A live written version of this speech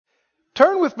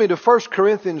Turn with me to 1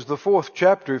 Corinthians, the 4th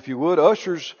chapter, if you would.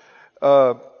 Ushers,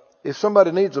 if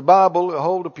somebody needs a Bible,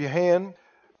 hold up your hand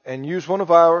and use one of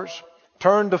ours.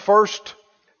 Turn to 1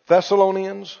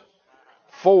 Thessalonians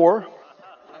 4.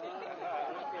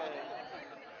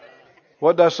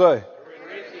 What did I say?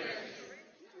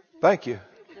 Thank you.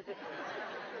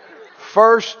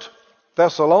 1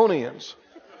 Thessalonians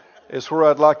is where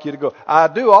I'd like you to go. I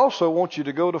do also want you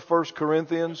to go to 1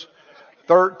 Corinthians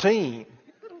 13.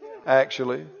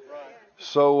 Actually.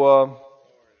 So,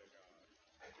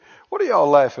 what are y'all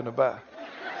laughing about?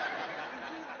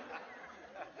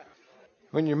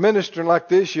 When you're ministering like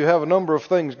this, you have a number of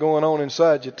things going on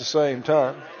inside you at the same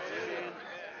time.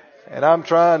 And I'm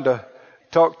trying to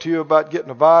talk to you about getting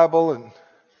a Bible and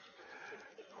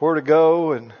where to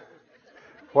go and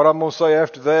what I'm going to say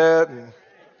after that.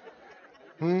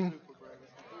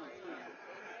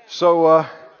 So,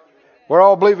 we're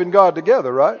all believing God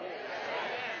together, right?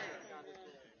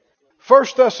 1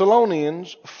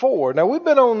 Thessalonians 4. Now, we've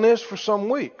been on this for some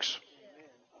weeks.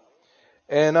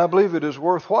 And I believe it is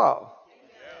worthwhile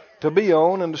to be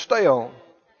on and to stay on.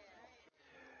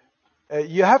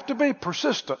 You have to be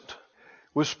persistent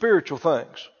with spiritual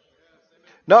things.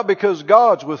 Not because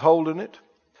God's withholding it,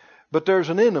 but there's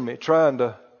an enemy trying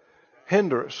to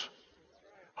hinder us,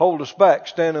 hold us back,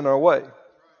 stand in our way.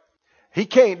 He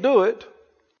can't do it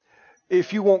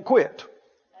if you won't quit.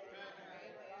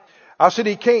 I said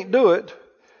he can't do it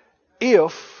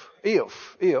if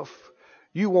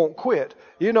you won't quit.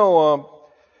 You know,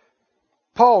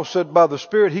 Paul said by the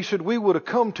Spirit, he said, we would have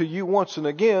come to you once and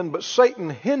again, but Satan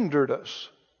hindered us.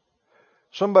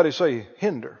 Somebody say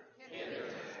hinder.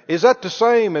 Is that the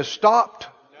same as stopped?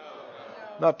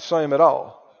 No. Not the same at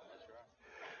all.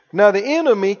 Now the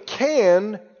enemy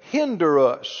can hinder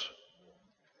us.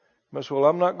 Well,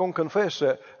 I'm not going to confess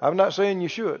that. I'm not saying you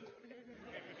should.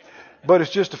 But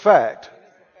it's just a fact.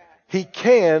 He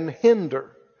can hinder.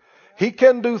 He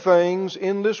can do things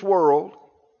in this world.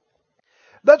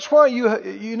 That's why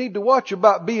you need to watch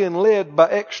about being led by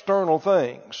external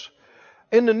things.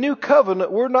 In the new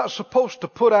covenant, we're not supposed to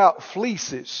put out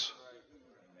fleeces.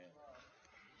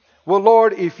 Well,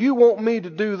 Lord, if you want me to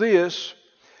do this,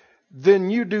 then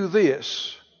you do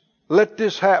this. Let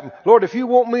this happen. Lord, if you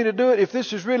want me to do it, if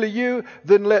this is really you,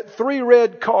 then let 3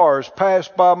 red cars pass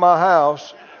by my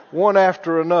house, one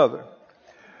after another.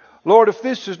 Lord, if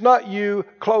this is not you,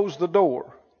 close the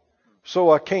door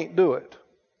so I can't do it.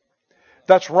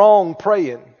 That's wrong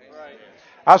praying.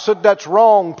 I said that's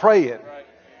wrong praying.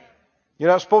 You're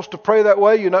not supposed to pray that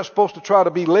way. You're not supposed to try to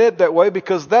be led that way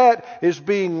because that is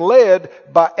being led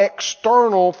by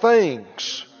external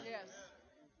things.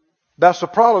 That's the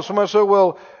problem. Somebody said,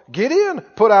 well, Gideon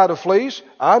put out a fleece.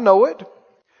 I know it.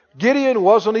 Gideon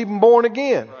wasn't even born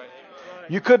again.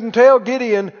 You couldn't tell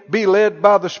Gideon be led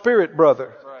by the Spirit,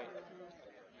 brother.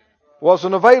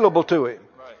 Wasn't available to him.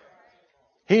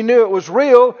 He knew it was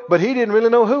real, but he didn't really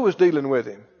know who was dealing with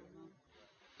him.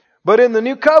 But in the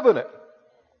new covenant,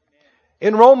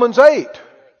 in Romans 8,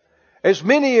 as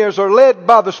many as are led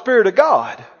by the Spirit of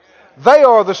God, they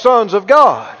are the sons of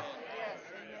God.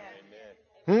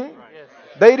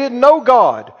 They didn't know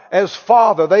God as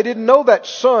Father. They didn't know that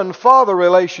son-father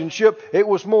relationship. It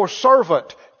was more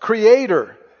servant,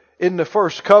 creator in the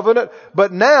first covenant.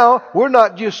 But now we're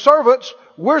not just servants,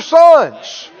 we're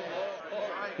sons.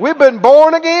 We've been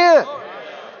born again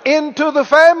into the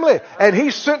family. And He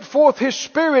sent forth His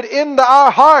Spirit into our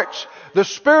hearts. The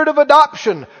Spirit of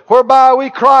adoption, whereby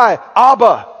we cry,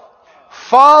 Abba,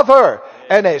 Father.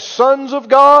 And as sons of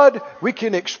God, we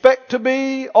can expect to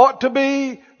be, ought to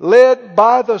be, led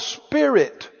by the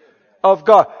Spirit of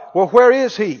God. Well, where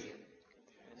is He?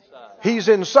 He's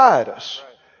inside us.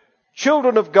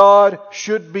 Children of God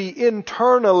should be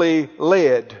internally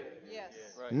led,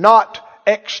 not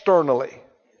externally.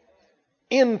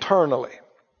 Internally.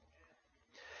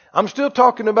 I'm still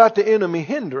talking about the enemy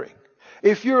hindering.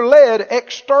 If you're led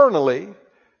externally,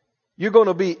 you're going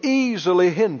to be easily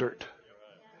hindered.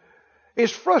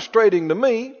 It's frustrating to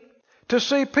me to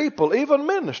see people, even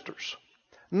ministers,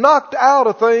 knocked out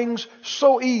of things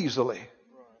so easily.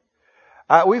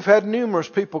 We've had numerous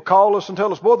people call us and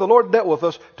tell us, boy, the Lord dealt with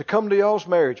us to come to y'all's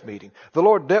marriage meeting. The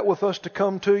Lord dealt with us to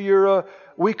come to your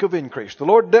week of increase. The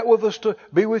Lord dealt with us to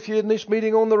be with you in this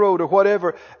meeting on the road or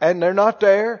whatever. And they're not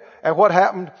there. And what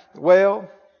happened? Well,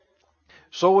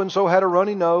 so-and-so had a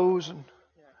runny nose and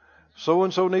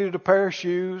so-and-so needed a pair of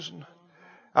shoes. And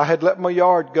I had let my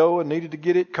yard go and needed to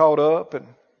get it caught up. And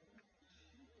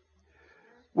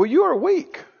well, you are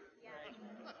weak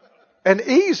and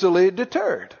easily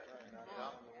deterred.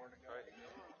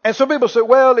 And some people say,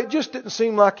 well, it just didn't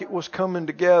seem like it was coming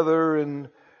together and,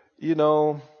 you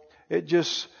know,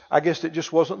 I guess it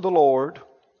just wasn't the Lord.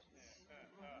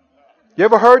 You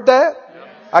ever heard that?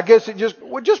 I guess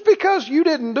just because you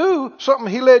didn't do something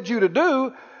He led you to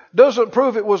do doesn't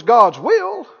prove it was God's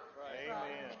will.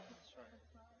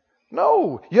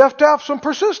 No, you have to have some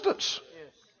persistence.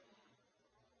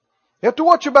 You have to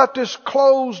watch about this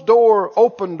closed door,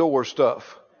 open door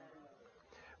stuff.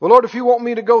 Well, Lord, if you want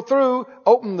me to go through,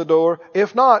 open the door.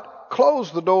 If not,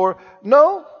 close the door.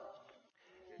 No.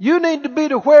 You need to be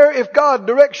to where if God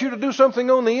directs you to do something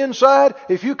on the inside,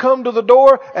 if you come to the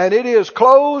door and it is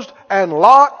closed and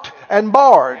locked and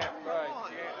barred,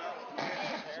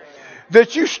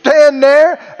 that you stand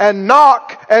there and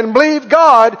knock and believe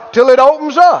God till it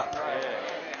opens up.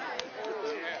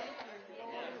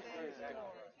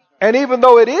 And even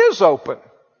though it is open,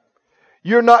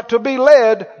 you're not to be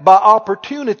led by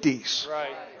opportunities.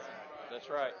 Right. That's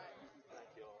right.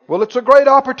 Well, it's a great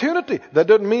opportunity. That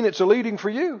doesn't mean it's a leading for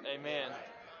you. Amen.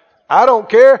 I don't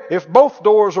care if both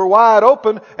doors are wide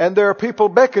open and there are people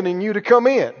beckoning you to come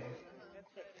in.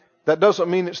 That doesn't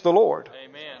mean it's the Lord.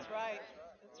 Amen. That's right.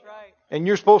 That's right. And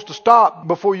you're supposed to stop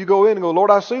before you go in and go,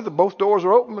 Lord, I see that both doors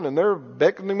are open and they're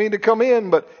beckoning me to come in,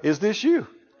 but is this you?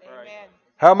 Amen.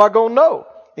 How am I going to know?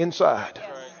 Inside.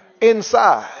 Yes.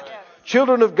 Inside. Yes.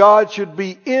 Children of God should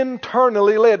be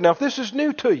internally led. Now, if this is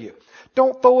new to you,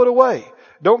 don't throw it away.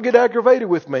 Don't get aggravated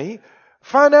with me.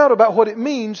 Find out about what it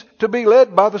means to be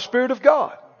led by the Spirit of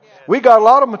God. We got a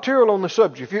lot of material on the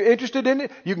subject. If you're interested in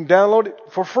it, you can download it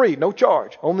for free, no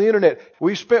charge, on the internet.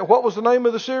 We spent, what was the name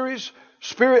of the series?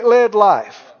 Spirit-Led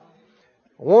Life.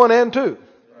 1 and 2.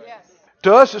 Yes.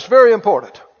 To us, it's very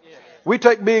important. We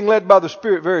take being led by the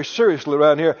Spirit very seriously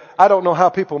around here. I don't know how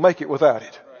people make it without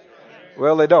it.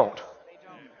 Well, they don't.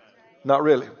 Not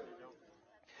really.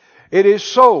 It is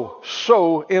so,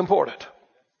 so important.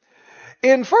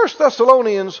 In 1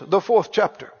 Thessalonians, the 4th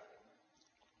chapter,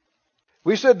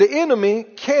 we said the enemy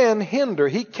can hinder.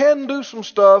 He can do some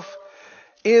stuff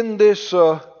in this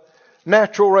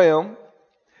natural realm.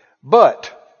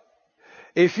 But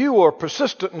if you are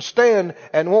persistent and stand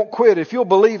and won't quit, if you'll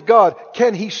believe God,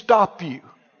 can He stop you?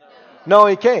 No,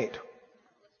 He can't.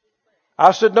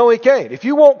 I said, no, He can't. If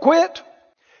you won't quit,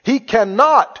 He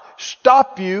cannot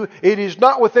stop you. It is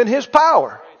not within His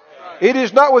power. It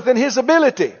is not within His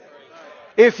ability.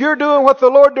 If you're doing what the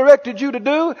Lord directed you to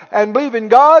do and believe in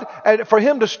God, and for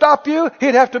Him to stop you,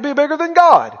 He'd have to be bigger than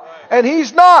God. And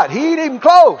He's not. He ain't even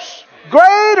close.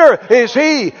 Greater is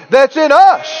He that's in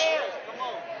us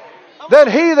than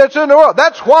he that's in the world.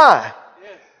 That's why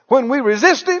when we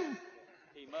resist Him,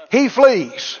 He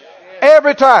flees.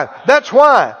 Every time. That's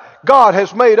why God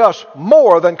has made us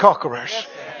more than conquerors.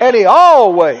 And He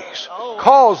always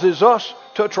causes us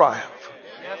to triumph.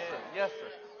 Yes, sir. Yes, sir.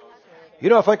 You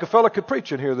know, I think a fella could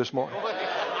preach in here this morning.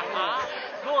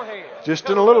 Go ahead. Just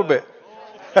in a little bit.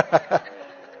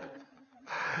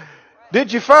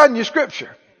 Did you find your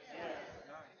scripture?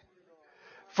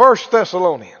 1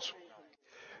 Thessalonians,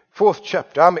 4th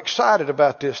chapter. I'm excited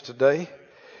about this today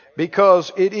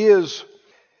because it is,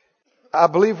 I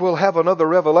believe we'll have another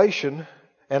revelation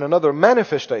and another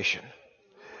manifestation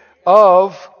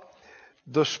of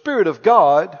the Spirit of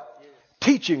God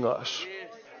teaching us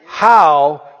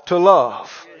how to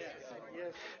love.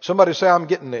 Somebody say, I'm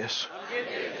getting this.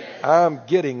 I'm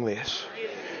getting this.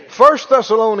 1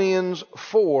 Thessalonians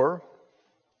 4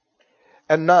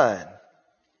 and 9.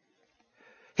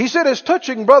 He said, as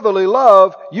touching brotherly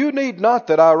love, you need not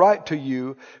that I write to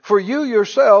you, for you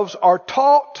yourselves are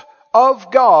taught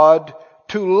of God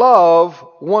to love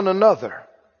one another.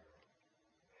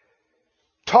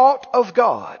 Taught of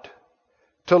God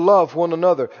to love one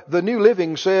another. The New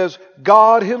Living says,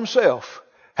 God Himself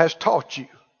has taught you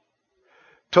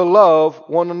to love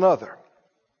one another.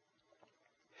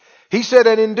 He said,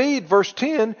 and indeed, verse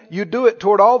 10, you do it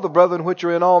toward all the brethren which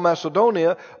are in all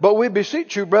Macedonia, but we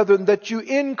beseech you, brethren, that you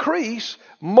increase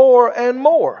more and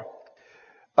more.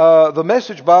 The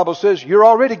Message Bible says you're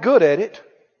already good at it.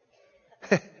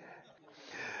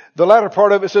 The latter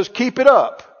part of it says keep it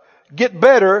up. Get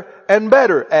better and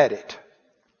better at it.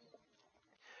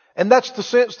 And that's the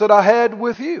sense that I had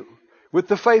with you, with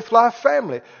the Faith Life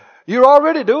family. You're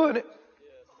already doing it.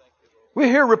 We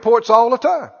hear reports all the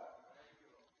time.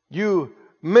 You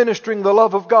ministering the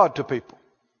love of God to people,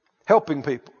 helping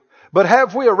people. But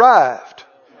have we arrived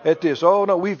at this? Oh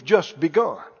no, we've just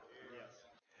begun.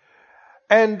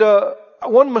 And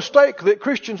one mistake that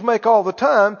Christians make all the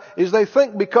time is they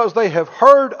think because they have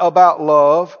heard about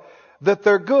love that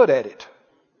they're good at it.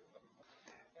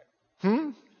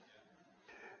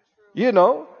 You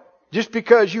know, just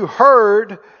because you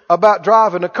heard about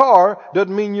driving a car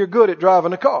doesn't mean you're good at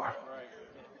driving a car.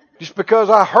 Just because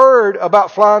I heard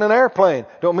about flying an airplane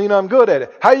don't mean I'm good at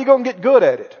it. How are you going to get good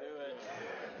at it?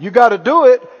 You got to do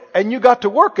it, and you got to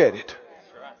work at it.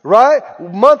 Right?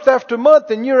 Month after month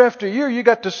and year after year, you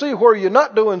got to see where you're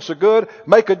not doing so good,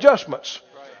 make adjustments.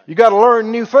 You got to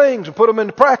learn new things and put them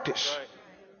into practice.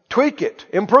 Tweak it,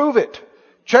 improve it,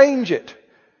 change it.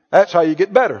 That's how you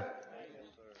get better.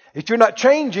 If you're not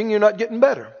changing, you're not getting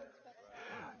better.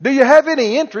 Do you have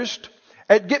any interest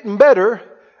at getting better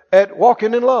at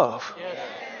walking in love? Yes.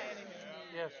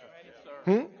 Yes,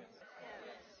 sir.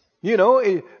 You know,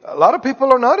 a lot of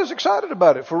people are not as excited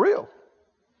about it, for real.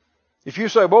 If you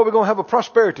say, boy, we're going to have a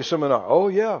prosperity seminar. Oh,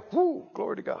 yeah. Woo,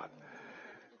 glory to God.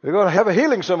 We're going to have a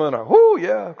healing seminar. Woo,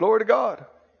 yeah, glory to God.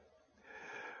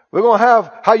 We're going to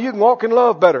have how you can walk in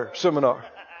love better seminar.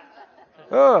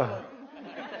 I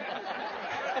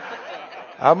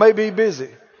may be busy.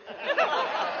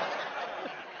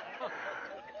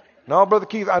 No, Brother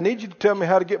Keith, I need you to tell me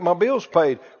how to get my bills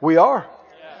paid. We are.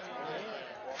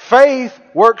 Faith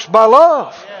works by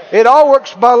love. It all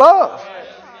works by love.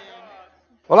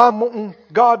 Well, I'm wanting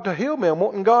God to heal me. I'm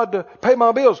wanting God to pay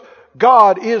my bills.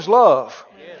 God is love.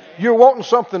 You're wanting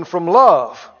something from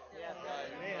love.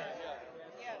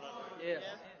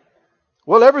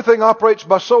 Well, everything operates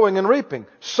by sowing and reaping.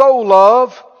 Sow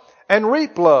love and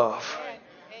reap love.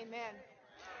 Amen.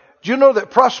 Do you know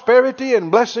that prosperity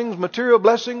and blessings, material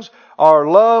blessings, are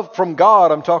love from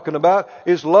God I'm talking about,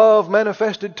 is love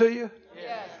manifested to you?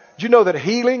 Yes. Do you know that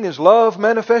healing is love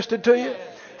manifested to you?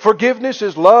 Forgiveness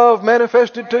is love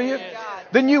manifested to you?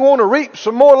 Then you want to reap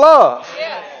some more love.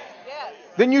 Yes. Yes.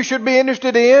 Then you should be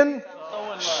interested in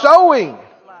sowing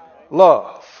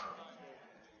love.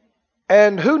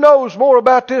 And who knows more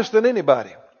about this than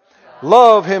anybody?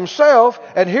 Love himself.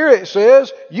 And here it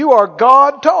says, you are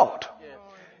God taught.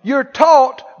 You're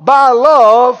taught by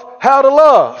love how to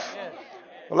love.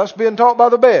 Well, that's being taught by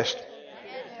the best.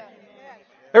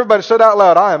 Everybody said out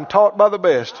loud, I am taught by the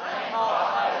best.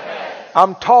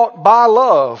 I'm taught by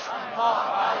love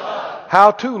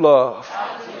how to love.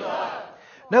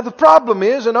 Now the problem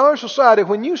is, in our society,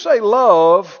 when you say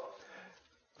love,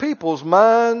 people's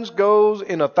minds goes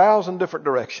in 1,000 different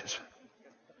directions.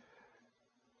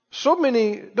 So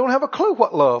many don't have a clue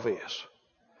what love is.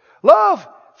 Love,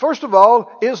 first of all,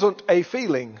 isn't a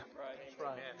feeling.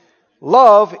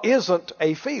 Love isn't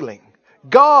a feeling.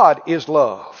 God is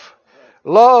love.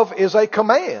 Love is a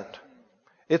command.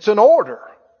 It's an order.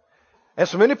 And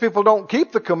so many people don't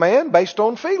keep the command based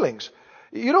on feelings.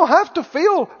 You don't have to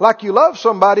feel like you love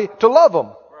somebody to love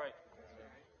them.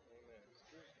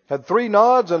 Had 3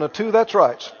 nods and a 2 that's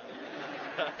right.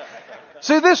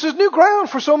 See, this is new ground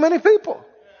for so many people.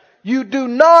 You do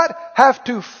not have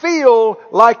to feel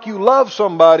like you love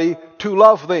somebody to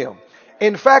love them.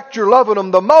 In fact, you're loving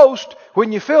them the most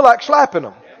when you feel like slapping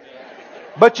them.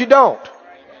 But you don't.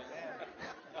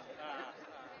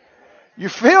 You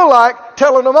feel like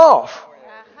telling them off.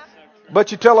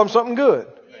 But you tell them something good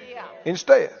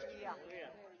instead.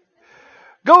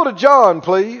 Go to John,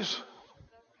 please.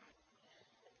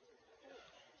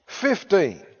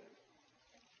 15.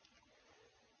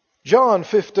 John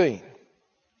 15.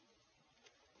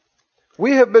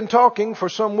 We have been talking for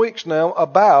some weeks now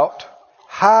about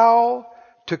how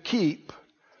to keep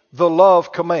the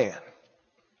love command.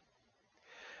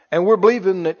 And we're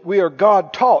believing that we are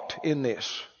God taught in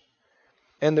this.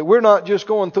 And that we're not just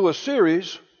going through a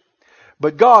series,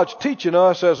 but God's teaching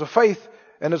us as a faith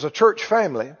and as a church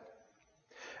family.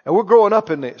 And we're growing up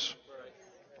in this.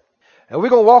 And we're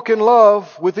going to walk in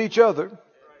love with each other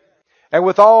and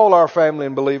with all our family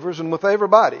and believers and with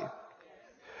everybody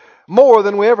more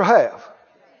than we ever have.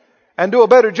 And do a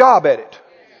better job at it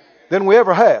than we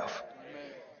ever have.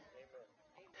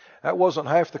 That wasn't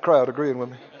half the crowd agreeing with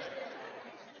me.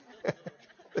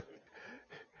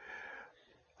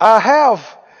 I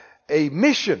have a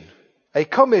mission, a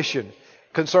commission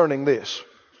concerning this.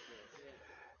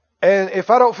 And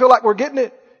if I don't feel like we're getting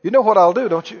it, you know what I'll do,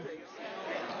 don't you?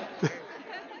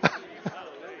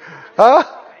 Huh?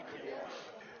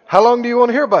 How long do you want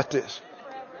to hear about this?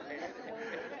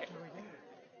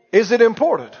 Is it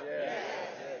important?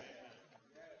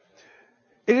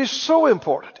 It is so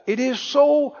important. It is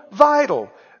so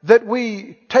vital that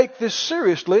we take this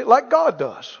seriously like God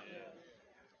does.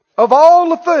 Of all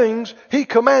the things He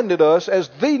commanded us as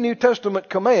the New Testament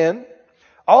command,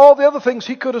 all the other things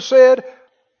He could have said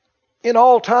in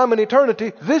all time and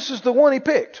eternity, this is the one He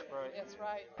picked. That's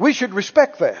right. We should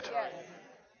respect that. Yes.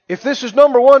 If this is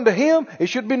number one to Him, it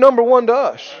should be number one to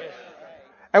us.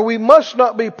 And we must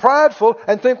not be prideful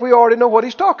and think we already know what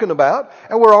He's talking about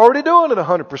and we're already doing it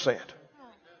 100%.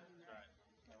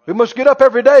 We must get up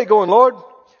every day going, Lord,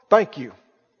 thank you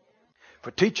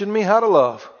for teaching me how to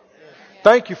love.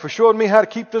 Thank you for showing me how to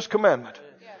keep this commandment.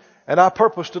 And I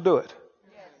purpose to do it.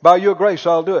 By your grace,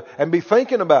 I'll do it. And be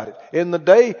thinking about it in the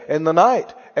day and the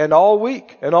night and all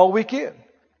week and all weekend.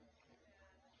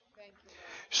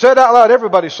 Say it out loud.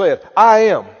 Everybody say it. I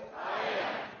am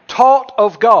taught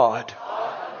of God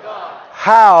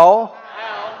how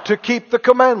to keep the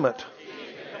commandment.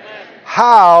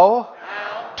 How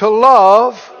to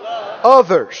love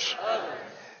others.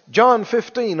 John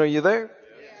 15, are you there?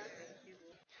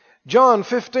 John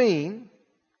 15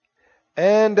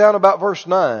 and down about verse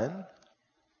 9.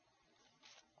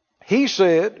 He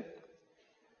said,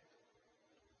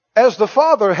 as the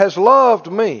Father has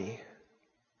loved me,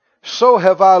 so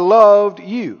have I loved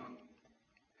you.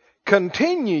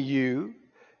 Continue you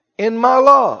in my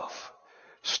love.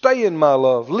 Stay in my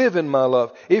love. Live in my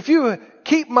love. If you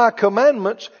keep my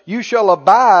commandments, you shall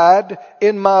abide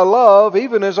in my love,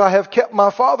 even as I have kept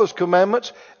my Father's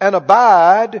commandments and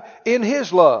abide in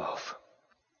His love.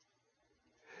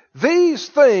 These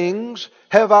things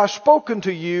have I spoken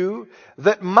to you,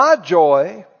 that my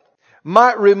joy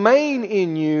might remain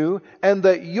in you, and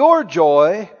that your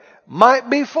joy might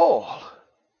be full.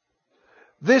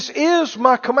 This is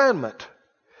my commandment,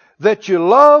 that you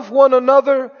love one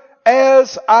another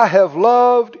as I have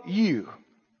loved you.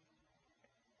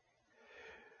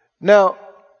 Now,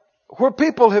 where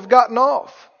people have gotten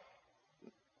off,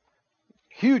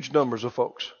 huge numbers of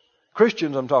folks,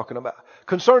 Christians I'm talking about,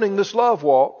 concerning this love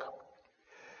walk,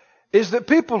 is that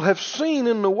people have seen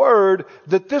in the Word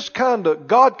that this kind of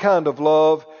God kind of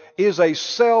love is a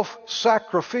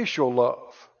self-sacrificial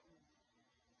love.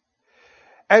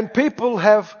 And people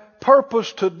have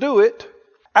purposed to do it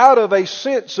out of a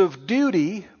sense of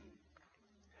duty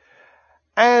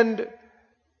and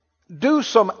do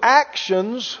some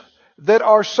actions that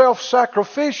are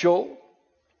self-sacrificial,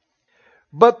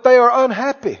 but they are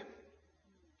unhappy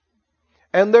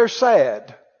and they're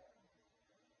sad.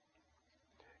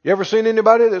 You ever seen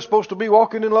anybody that's supposed to be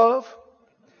walking in love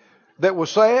that was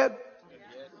sad?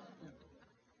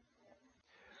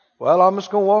 Well, I'm just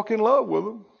going to walk in love with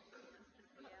them.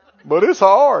 But it's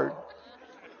hard.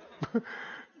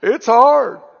 It's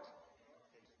hard.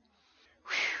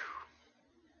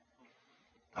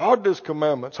 Hard, this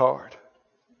commandment's hard.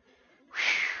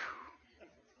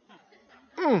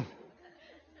 Man,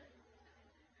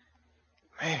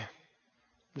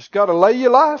 just got to lay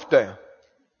your life down.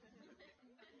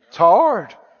 It's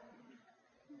hard.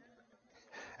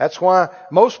 That's why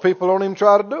most people don't even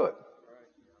try to do it.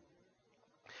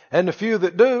 And the few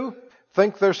that do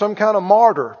think they're some kind of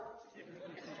martyr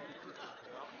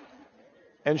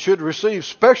and should receive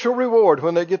special reward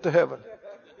when they get to heaven.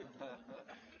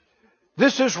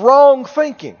 This is wrong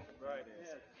thinking.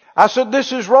 I said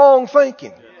this is wrong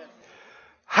thinking.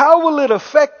 How will it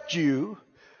affect you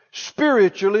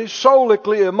spiritually,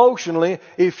 soulically, emotionally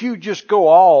if you just go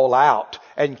all out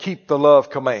and keep the love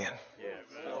command?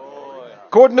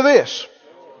 According to this.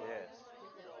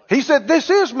 He said, this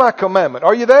is my commandment.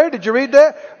 Are you there? Did you read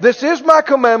that? This is my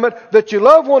commandment, that you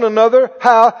love one another,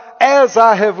 how? As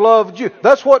I have loved you.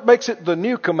 That's what makes it the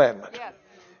new commandment. Yes.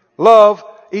 Love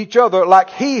each other like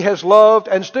He has loved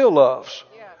and still loves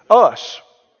us.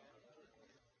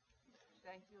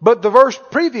 But the verse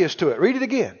previous to it, read it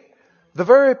again. The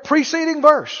very preceding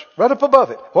verse, right up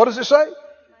above it. What does it say?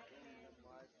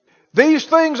 These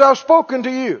things I've spoken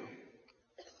to you,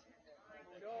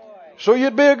 so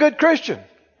you'd be a good Christian.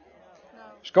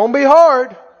 It's going to be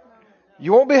hard.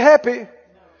 You won't be happy,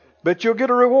 but you'll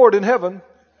get a reward in heaven.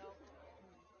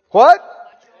 What?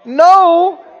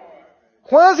 No.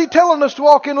 Why is He telling us to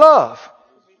walk in love?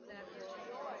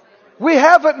 We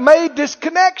haven't made this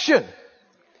connection.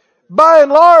 By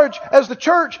and large, as the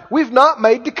church, we've not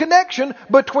made the connection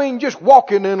between just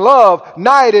walking in love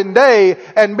night and day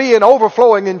and being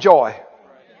overflowing in joy.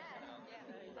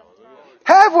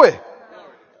 Have we?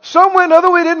 Some way or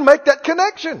another, we didn't make that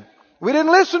connection. We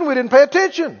didn't listen. We didn't pay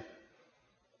attention.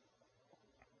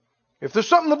 If there's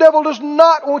something the devil does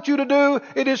not want you to do,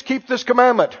 it is keep this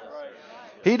commandment.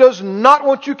 He does not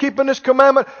want you keeping this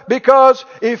commandment, because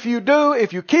if you do,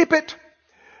 if you keep it,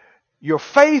 your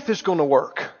faith is going to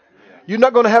work. You're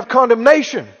not going to have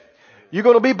condemnation. You're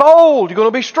going to be bold. You're going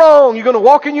to be strong. You're going to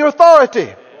walk in your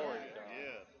authority.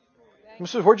 He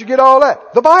says, where'd you get all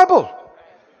that? The Bible.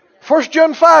 1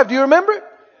 John 5, do you remember it?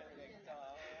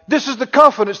 This is the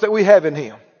confidence that we have in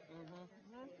Him.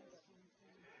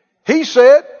 He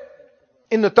said,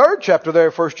 in the 3rd chapter there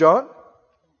of 1 John,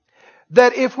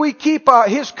 that if we keep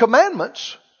His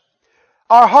commandments,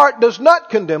 our heart does not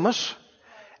condemn us,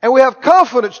 and we have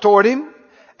confidence toward Him,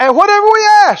 and whatever we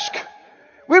ask,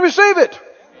 we receive it.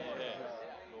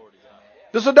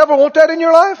 Does the devil want that in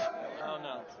your life? Oh,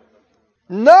 no.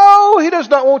 No, he does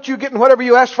not want you getting whatever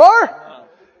you ask for.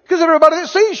 Because everybody that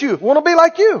sees you want to be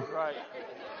like you. Right.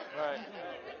 Right.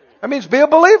 That means be a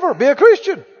believer, be a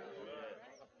Christian.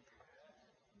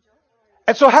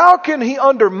 And so how can he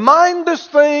undermine this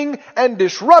thing and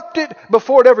disrupt it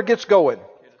before it ever gets going?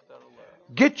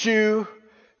 Get you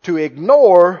to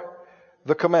ignore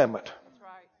the commandment.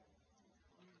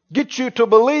 Get you to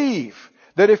believe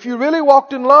that if you really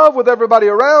walked in love with everybody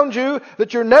around you,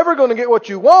 that you're never going to get what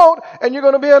you want and you're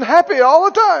going to be unhappy all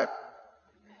the time.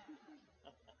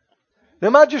 Now,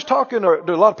 am I just talking, or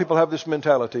do a lot of people have this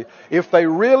mentality? If they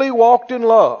really walked in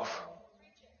love,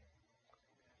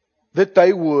 that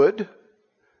they would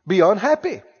be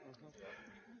unhappy.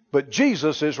 But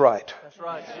Jesus is right. That's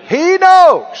right. He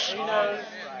knows. He knows.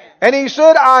 And He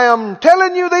said, I am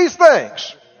telling you these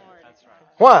things.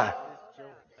 Why?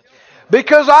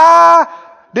 Because I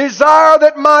desire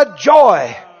that my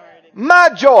joy,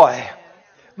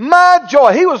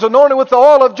 He was anointed with the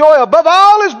oil of joy above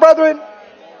all His brethren.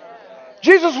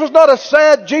 Jesus was not a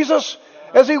sad Jesus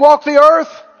as He walked the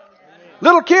earth.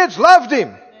 Little kids loved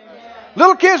Him.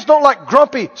 Little kids don't like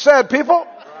grumpy, sad people.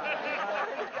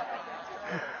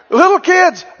 Little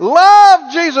kids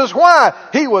loved Jesus. Why?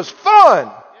 He was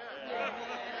fun.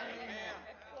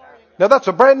 Now that's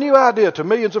a brand new idea to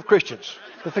millions of Christians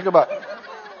to think about.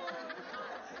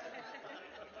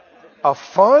 A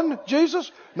fun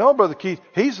Jesus? No, Brother Keith,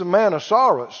 He's a man of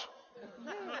sorrows.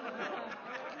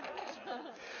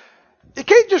 You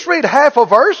can't just read half a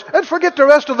verse and forget the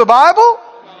rest of the Bible.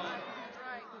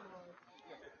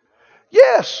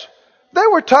 Yes,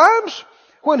 there were times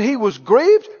when He was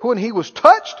grieved, when He was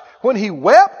touched, when He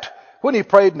wept, when He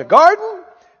prayed in the garden,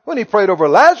 when He prayed over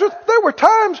Lazarus. There were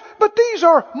times, but these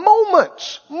are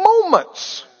moments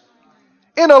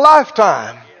in a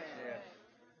lifetime.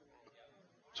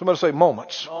 Somebody say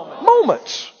moments.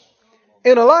 Moments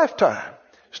in a lifetime.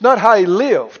 It's not how He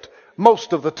lived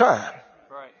most of the time.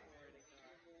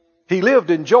 He lived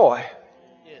in joy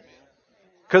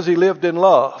because He lived in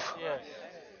love. Yes.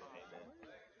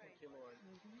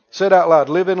 Say it out loud.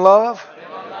 Live in love,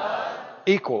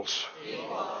 equals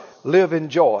live in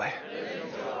joy.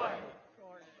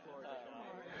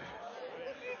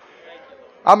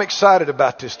 I'm excited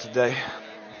about this today.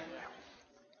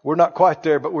 We're not quite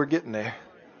there, but we're getting there.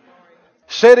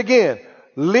 Say it again.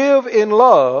 Live in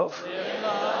love,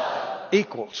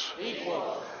 equals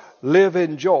live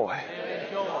in joy.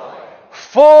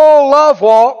 Full love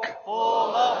walk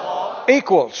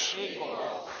equals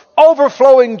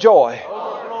overflowing joy.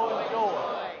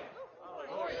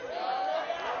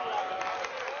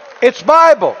 It's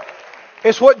Bible.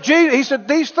 It's what Jesus, He said,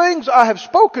 these things I have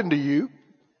spoken to you,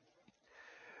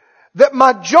 that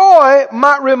my joy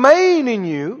might remain in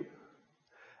you,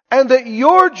 and that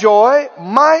your joy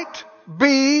might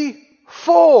be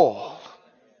full.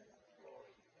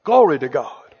 Glory to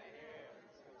God.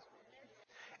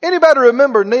 Anybody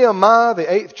remember Nehemiah, the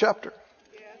 8th chapter?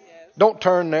 Don't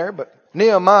turn there, but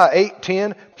Nehemiah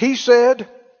 8:10. He said,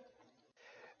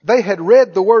 they had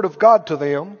read the Word of God to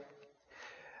them,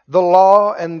 the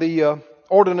law and the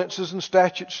ordinances and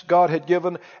statutes God had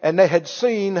given, and they had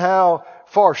seen how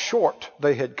far short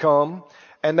they had come,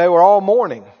 and they were all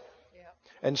mourning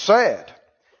and sad.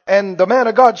 And the man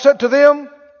of God said to them,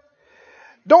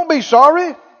 don't be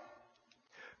sorry,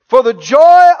 for the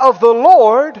joy of the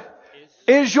Lord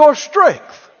is your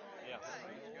strength.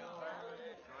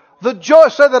 The joy,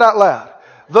 say that out loud.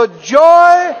 The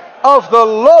joy of the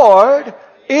Lord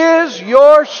is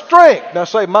your strength. Now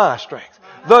say my strength.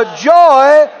 The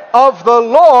joy of the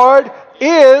Lord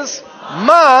is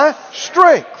my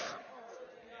strength.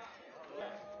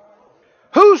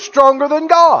 Who's stronger than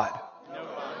God?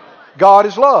 God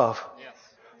is love.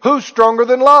 Who's stronger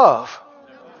than love?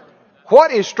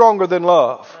 What is stronger than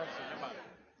love?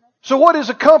 So what is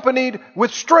accompanied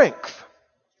with strength?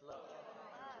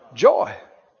 Joy.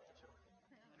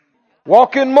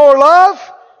 Walk in more love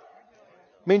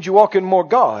means you walk in more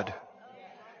God.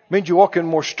 Means you walk in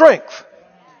more strength.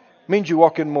 Means you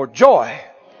walk in more joy.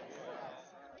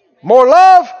 More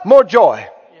love, more joy.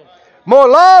 More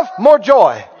love, more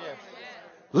joy.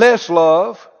 Less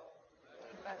love,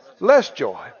 less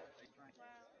joy.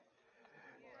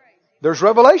 There's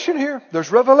revelation here.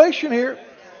 There's revelation here.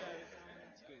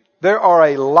 There are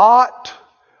a lot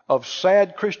of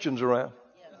sad Christians around.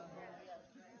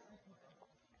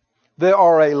 There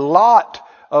are a lot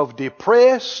of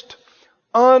depressed,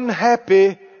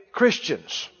 unhappy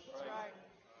Christians.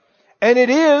 And it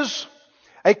is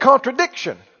a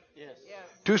contradiction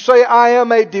to say I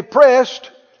am a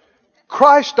depressed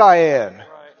Christ-ian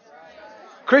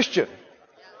Christian.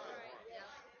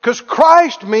 Because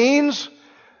Christ means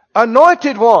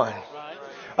anointed one. Right.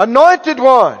 Anointed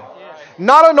one.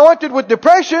 Not anointed with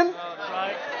depression.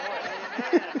 Right.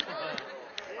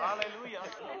 Hallelujah.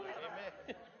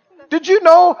 Did you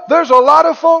know there's a lot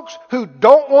of folks who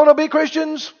don't want to be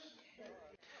Christians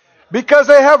because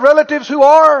they have relatives who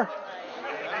are?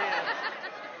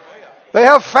 They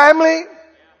have family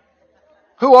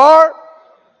who are?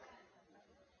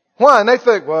 Why? And they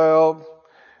think, well,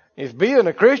 if being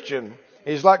a Christian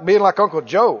is like being like Uncle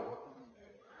Joe,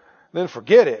 then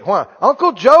forget it. Why?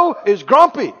 Uncle Joe is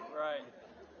grumpy. Right.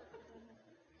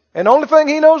 And the only thing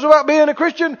he knows about being a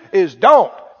Christian is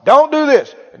don't. Don't do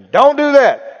this. Don't do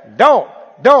that. Don't.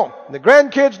 And the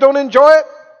grandkids don't enjoy it.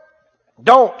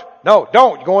 Don't. No,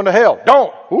 don't. You're going to hell.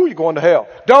 Don't. Ooh, you're going to hell.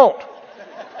 Don't.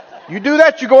 You do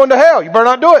that, you're going to hell. You better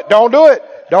not do it. Don't do it.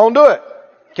 Don't do it.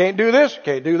 Can't do this.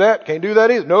 Can't do that. Can't do that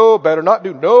either. No, better not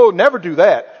do. No, never do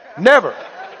that. Never.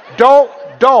 Don't.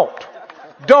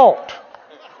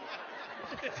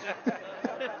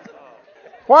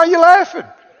 Why are you laughing?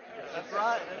 That's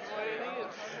right. That's what it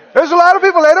is. There's a lot of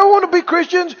people, they don't want to be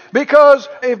Christians because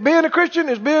if being a Christian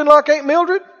is being like Aunt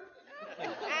Mildred,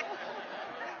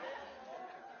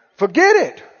 forget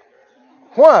it.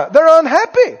 Why? They're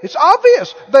unhappy. It's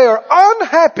obvious. They are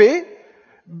unhappy,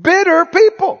 bitter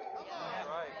people.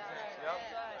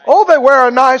 Oh, they wear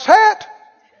a nice hat.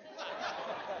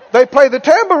 They play the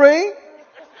tambourine.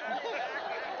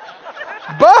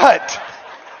 But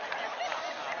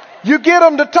you get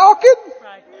them to talking,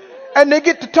 and they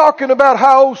get to talking about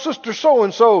how old Sister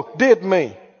So-and-so did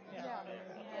me.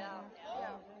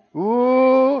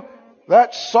 Ooh,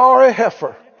 that sorry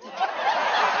heifer.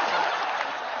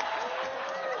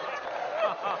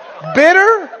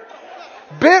 Bitter,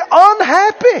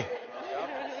 unhappy.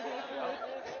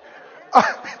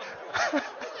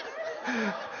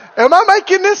 Am I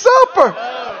making this up or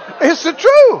it's the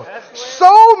truth?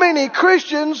 So many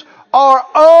Christians are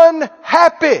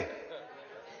unhappy.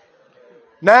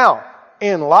 Now,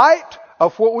 in light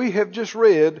of what we have just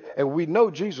read, and we know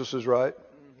Jesus is right,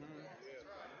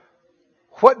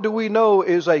 what do we know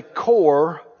is a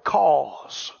core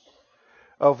cause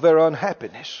of their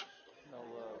unhappiness?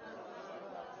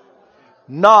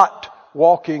 Not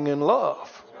walking in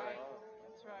love.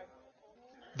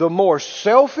 The more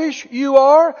selfish you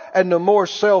are and the more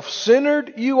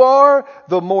self-centered you are,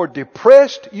 the more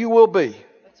depressed you will be.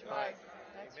 That's right.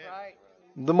 That's right.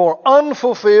 The more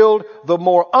unfulfilled, the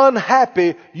more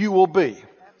unhappy you will be.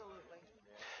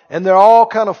 And there are all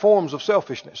kind of forms of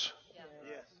selfishness.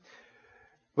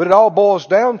 But it all boils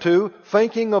down to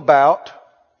thinking about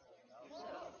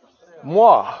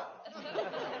moi.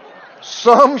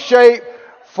 Some shape,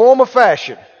 form, or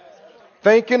fashion.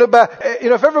 Thinking about,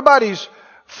 if everybody's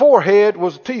forehead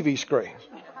was a TV screen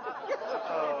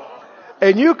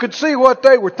and you could see what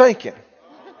they were thinking,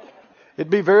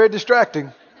 it'd be very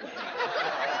distracting.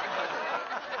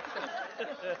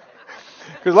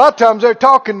 Because a lot of times they're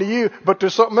talking to you, but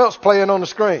there's something else playing on the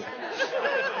screen.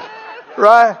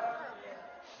 Right?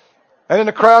 And in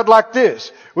a crowd like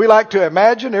this, we like to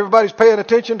imagine everybody's paying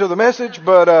attention to the message,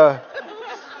 but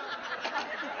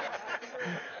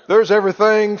there's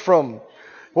everything from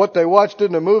what they watched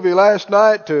in the movie last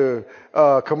night to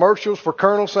commercials for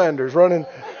Colonel Sanders running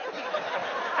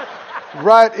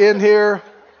right in here.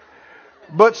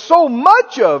 But so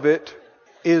much of it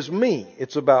is me.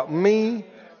 It's about me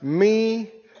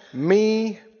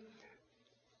movies,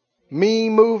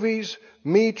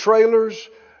 me trailers,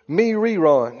 me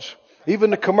reruns.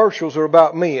 Even the commercials are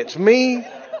about me. It's me.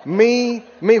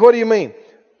 What do you mean?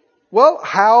 Well,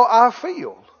 how I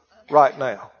feel right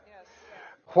now.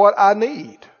 What I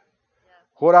need.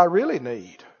 What I really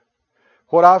need.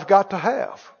 What I've got to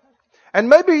have. And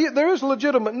maybe there is a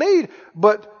legitimate need,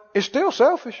 but it's still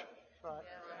selfish.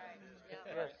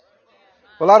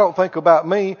 Well, I don't think about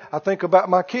me. I think about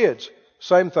my kids.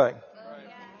 Same thing.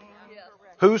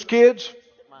 Whose kids?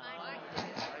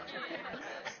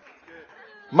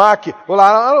 My kids. Well,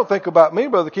 I don't think about me,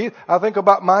 Brother Keith. I think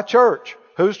about my church.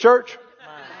 Whose church?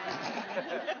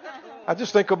 I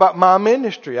just think about my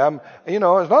ministry. It's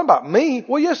not about me.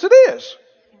 Well, yes, it is.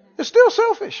 It's still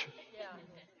selfish.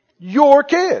 Your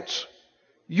kids.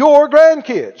 Your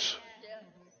grandkids.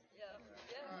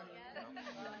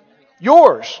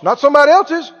 Yours. Not somebody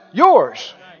else's.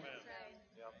 Yours.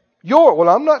 Well,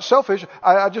 I'm not selfish.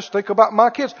 I just think about my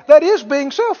kids. That is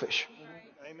being selfish.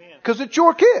 Because it's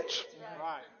your kids.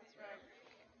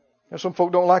 Now, some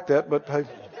folk don't like that, but hey.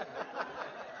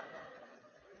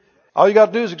 All you got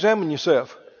to do is examine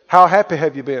yourself. How happy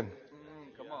have you been?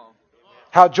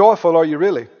 How joyful are you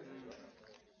really?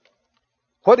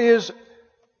 What is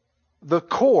the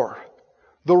core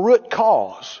the root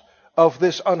cause of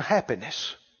this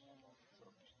unhappiness?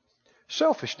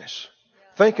 Selfishness.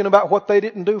 Thinking about what they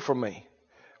didn't do for me,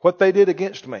 what they did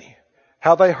against me,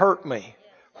 how they hurt me,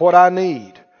 what I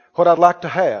need, what I'd like to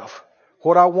have,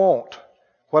 what I want,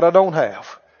 what I don't have.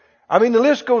 I mean, the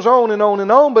list goes on and on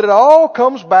and on, but it all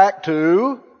comes back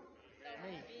to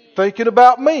thinking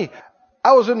about me.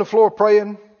 I was in the floor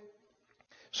praying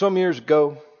some years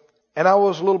ago, and I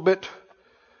was a little bit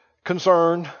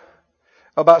concerned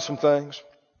about some things.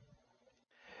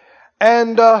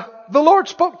 And the Lord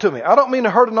spoke to me. I don't mean I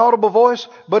heard an audible voice,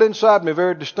 but inside me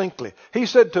very distinctly. He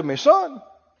said to me, son,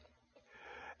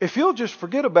 if you'll just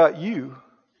forget about you,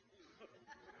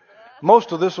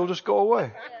 most of this will just go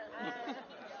away.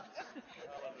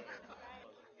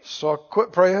 So I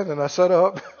quit praying and I sat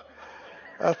up.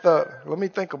 I thought, let me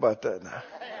think about that now.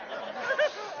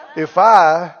 If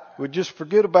I would just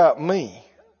forget about me,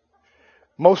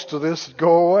 most of this would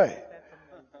go away.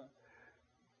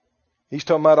 He's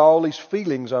talking about all these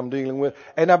feelings I'm dealing with.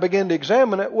 And I began to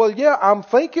examine it. Well, yeah, I'm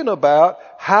thinking about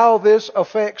how this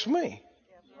affects me.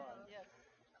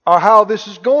 Or how this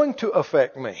is going to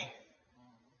affect me.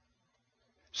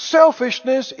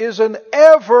 Selfishness is an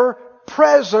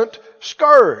ever-present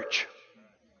scourge.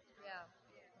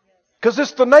 Because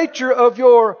it's the nature of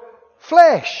your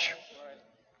flesh.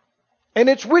 And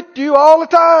it's with you all the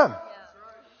time.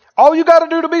 All you got to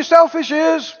do to be selfish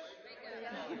is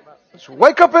just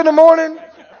wake up in the morning.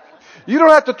 You don't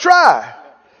have to try.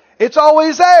 It's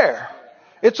always there.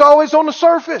 It's always on the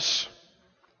surface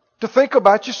to think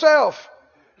about yourself.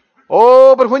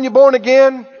 Oh, but when you're born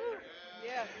again,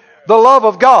 the love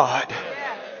of God.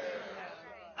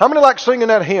 How many like singing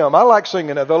that hymn? I like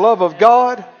singing that. The love of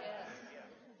God.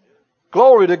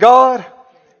 Glory to God.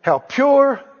 How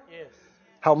pure.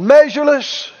 How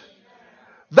measureless.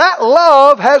 That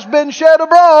love has been shed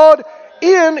abroad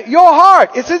in your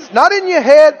heart. It's not in your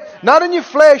head, not in your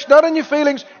flesh, not in your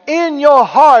feelings, in your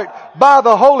heart by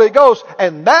the Holy Ghost.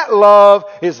 And that love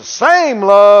is the same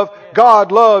love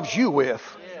God loves you with.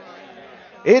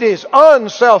 It is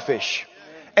unselfish.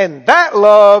 And that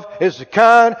love is the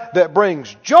kind that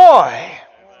brings joy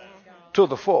to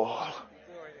the full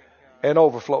and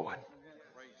overflowing.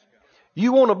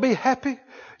 You want to be happy?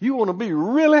 You want to be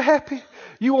really happy?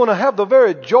 You want to have the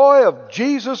very joy of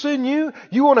Jesus in you?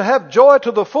 You want to have joy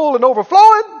to the full and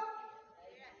overflowing?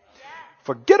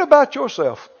 Forget about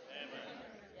yourself.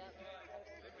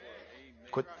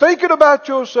 Quit thinking about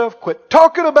yourself. Quit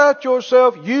talking about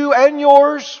yourself, you and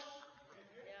yours.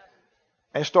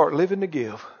 And start living to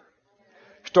give.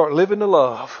 Start living to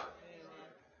love.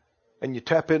 And you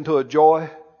tap into a joy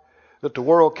that the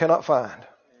world cannot find.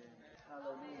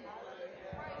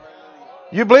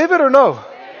 You believe it or no?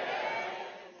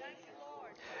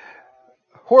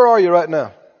 Where are you right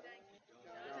now?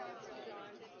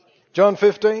 John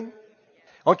 15.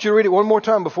 I want you to read it one more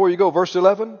time before you go. Verse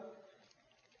 11.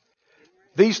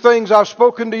 These things I've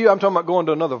spoken to you. I'm talking about going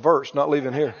to another verse, not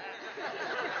leaving here.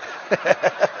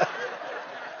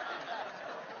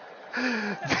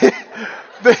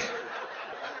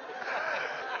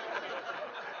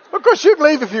 Of course, you can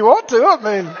leave if you want to.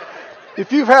 I mean,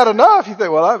 if you've had enough, you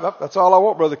think, well, that's all I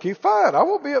want, Brother Keith. Fine, I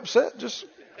won't be upset. Just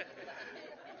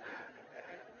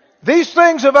these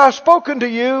things have I spoken to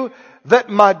you, that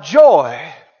my joy.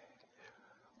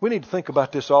 We need to think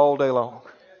about this all day long.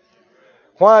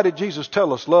 Why did Jesus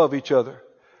tell us love each other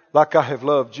like I have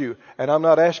loved you? And I'm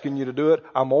not asking you to do it.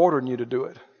 I'm ordering you to do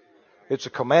it. It's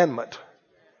a commandment.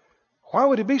 Why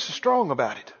would he be so strong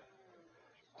about it?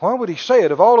 Why would he say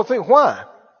it of all the things? Why?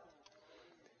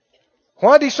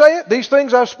 Why did he say it? These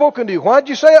things I've spoken to you. Why did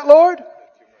you say it, Lord?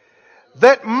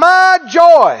 That my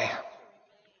joy,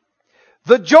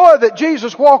 the joy that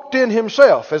Jesus walked in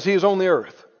himself as he is on the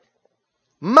earth,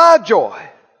 my joy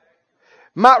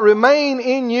might remain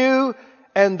in you,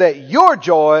 and that your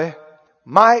joy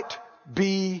might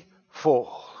be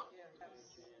full.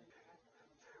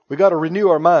 We got to renew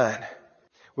our mind.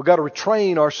 We've got to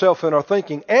retrain ourselves in our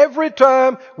thinking. Every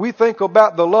time we think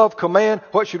about the love command,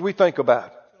 what should we think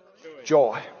about?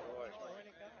 Joy.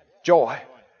 Joy.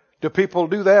 Do people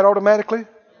do that automatically?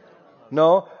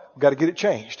 No. We've got to get it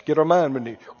changed. Get our mind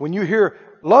renewed. When you hear,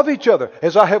 love each other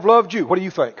as I have loved you, what do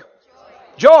you think?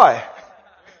 Joy.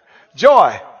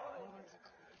 Joy.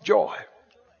 Joy.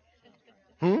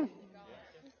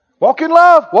 Walk in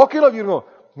love. Walk in love. You go,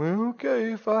 well,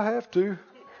 okay, if I have to.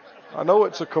 I know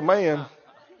it's a command.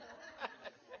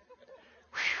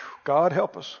 God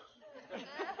help us.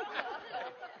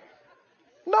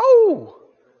 No.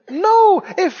 No.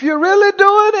 If you're really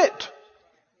doing it,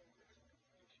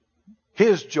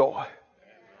 His joy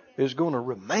is going to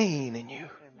remain in you.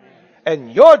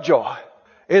 And your joy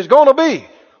is going to be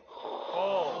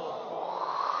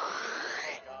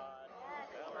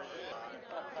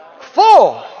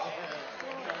full.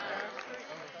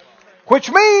 Which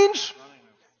means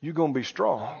you're going to be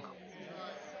strong.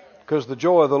 Because the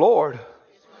joy of the Lord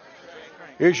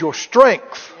is your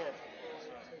strength.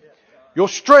 Your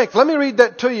strength. Let me read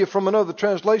that to you from another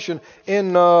translation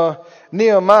in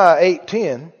Nehemiah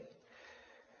 8:10.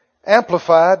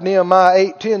 Amplified,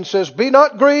 Nehemiah 8:10 says, "Be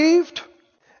not grieved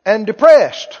and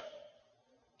depressed,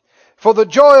 for the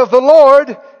joy of the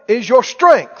Lord is your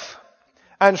strength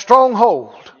and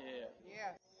stronghold."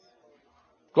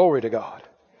 Glory to God.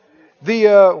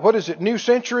 The, New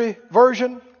Century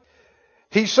Version?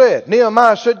 He said,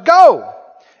 Nehemiah said, "Go,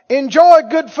 enjoy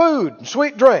good food and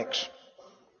sweet drinks.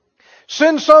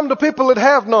 Send some to people that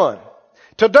have none.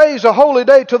 Today's a holy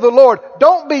day to the Lord.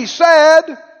 Don't be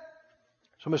sad."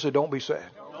 Somebody say, "Don't be sad."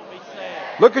 Don't be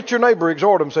sad. Look at your neighbor,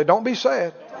 exhort him, say, "Don't be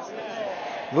sad."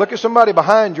 Look at somebody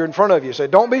behind you, in front of you, say,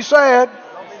 "Don't be sad."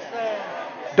 Don't be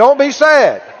sad. Don't be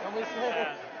sad. Don't be sad.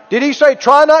 Did he say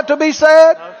try not to be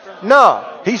sad? No, sir. No.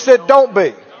 He said don't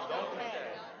be.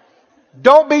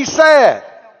 Don't be sad.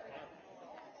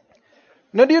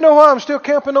 Now, do you know why I'm still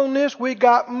camping on this? We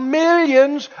got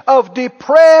millions of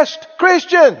depressed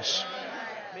Christians.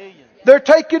 Millions. They're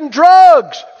taking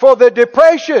drugs for their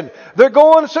depression. They're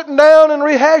going and sitting down and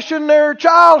rehashing their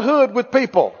childhood with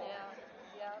people,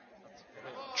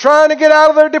 trying to get out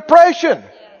of their depression.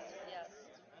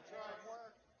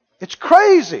 It's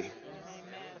crazy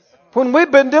when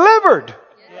we've been delivered.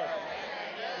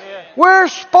 We're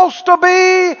supposed to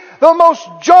be the most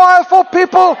joyful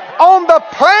people on the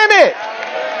planet.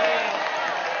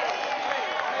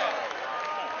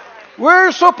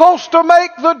 We're supposed to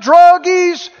make the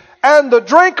druggies and the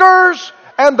drinkers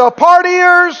and the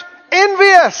partiers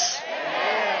envious.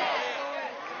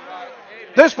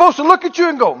 They're supposed to look at you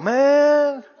and go,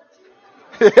 "Man,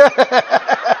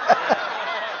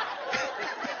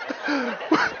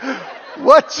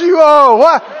 what you on?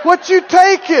 What you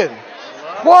taking?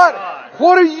 What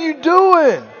are you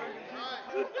doing?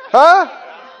 Huh?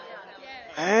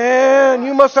 Man,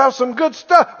 you must have some good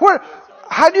stuff.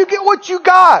 How do you get what you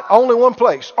got?" Only one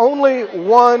place. Only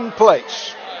one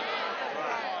place.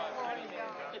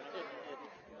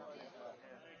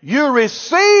 You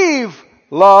receive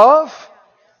love.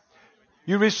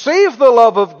 You receive the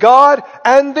love of God,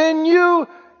 and then you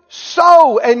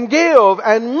sow and give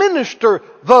and minister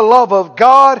the love of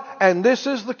God. And this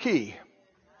is the key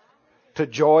to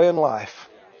joy in life.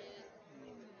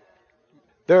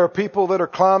 There are people that are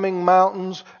climbing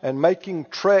mountains and making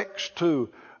treks to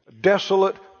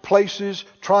desolate places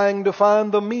trying to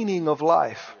find the meaning of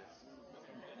life.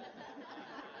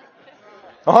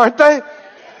 Aren't they?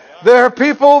 There are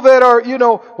people that are,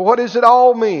 what does it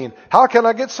all mean? How can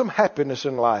I get some happiness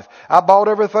in life? I bought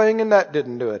everything and that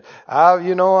didn't do it. I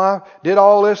did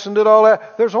all this and did all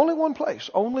that. There's only one place.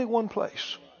 Only one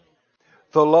place.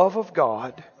 The love of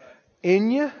God in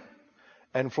you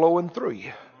and flowing through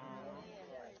you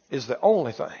is the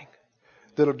only thing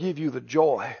that'll give you the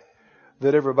joy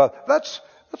that everybody. That's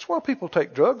why people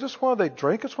take drugs. That's why they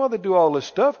drink. That's why they do all this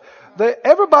stuff.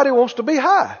 Everybody wants to be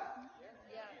high.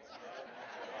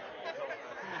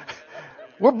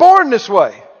 We're born this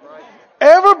way.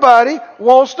 Everybody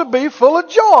wants to be full of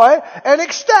joy and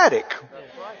ecstatic.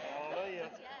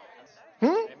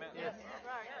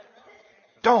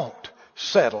 Don't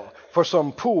settle for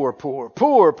some poor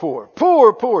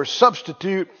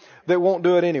substitute that won't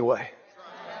do it anyway.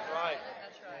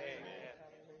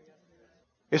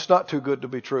 It's not too good to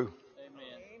be true.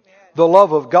 The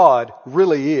love of God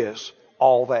really is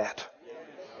all that.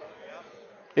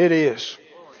 It is.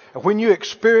 And when you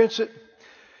experience it,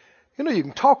 you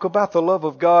can talk about the love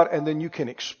of God and then you can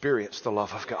experience the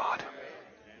love of God.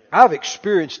 I've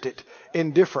experienced it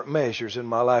in different measures in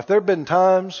my life. There have been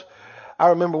times, I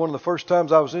remember one of the first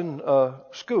times I was in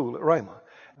school at Rhema,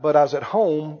 but I was at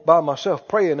home by myself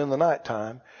praying in the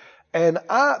nighttime, and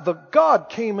God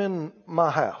came in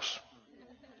my house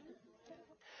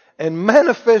and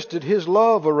manifested His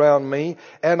love around me,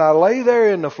 and I lay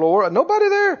there in the floor, nobody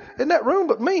there in that room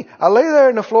but me. I lay there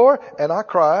in the floor and I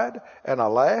cried and I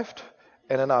laughed,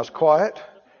 and then I was quiet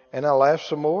and I laughed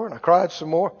some more and I cried some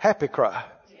more. Happy cry.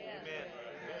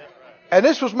 And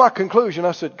this was my conclusion.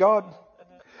 I said, God,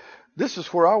 this is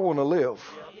where I want to live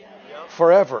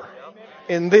forever,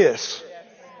 in this.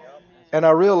 And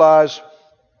I realized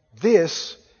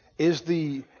this is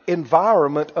the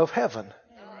environment of heaven.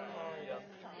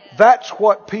 That's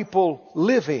what people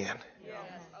live in.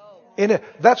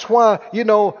 That's why,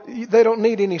 they don't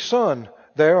need any sun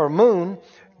there or moon.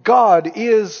 God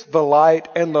is the light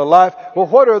and the life. Well,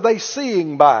 what are they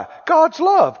seeing by? God's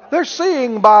love. They're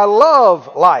seeing by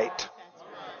love light.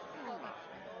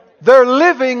 They're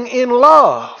living in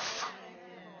love.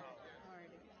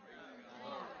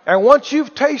 And once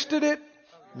you've tasted it,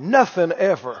 nothing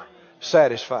ever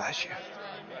satisfies you.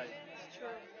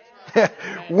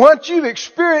 Once you've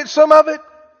experienced some of it,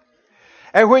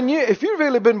 and if you've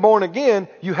really been born again,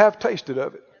 you have tasted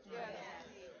of it.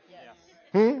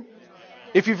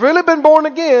 If you've really been born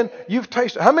again, you've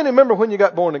tasted. How many remember when you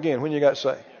got born again, when you got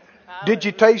saved? Did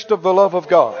you taste of the love of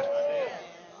God?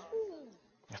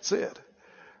 That's it.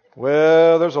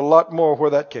 Well, there's a lot more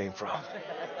where that came from.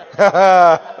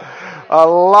 A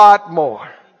lot more.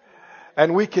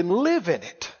 And we can live in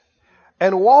it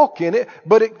and walk in it,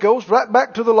 but it goes right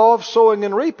back to the law of sowing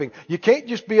and reaping. You can't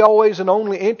just be always and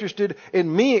only interested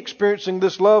in me experiencing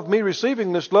this love, me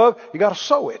receiving this love. You got to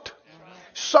sow it.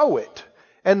 Sow it.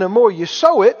 And the more you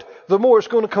sow it, the more it's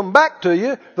going to come back to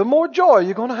you, the more joy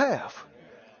you're going to have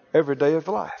every day of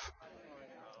life.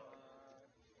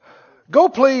 Go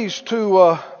please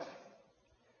to,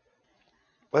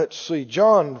 let's see,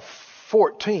 John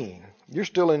 14. You're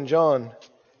still in John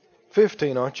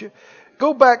 15, aren't you?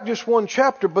 Go back just one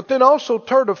chapter, but then also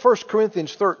turn to 1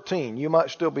 Corinthians 13. You might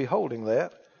still be holding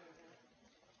that.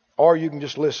 Or you can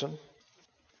just listen.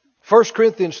 1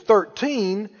 Corinthians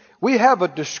 13, we have a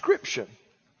description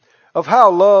of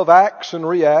how love acts and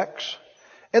reacts.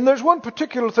 And there's one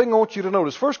particular thing I want you to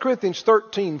notice. 1 Corinthians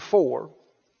 13:4.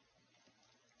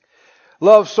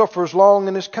 Love suffers long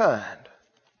and is kind.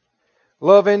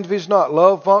 Love envies not.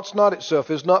 Love vaunts not itself,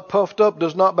 is not puffed up,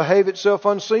 does not behave itself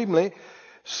unseemly,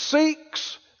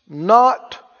 seeks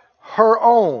not her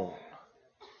own,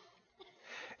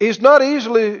 is not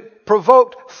easily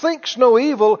provoked, thinks no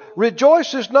evil,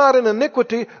 rejoices not in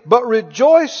iniquity, but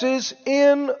rejoices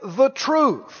in the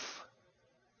truth.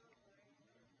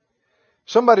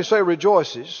 Somebody say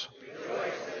rejoices,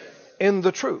 in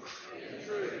the truth.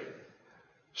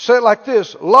 Say it like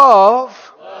this.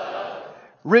 Love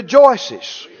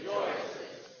rejoices.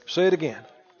 Say it again.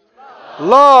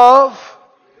 Love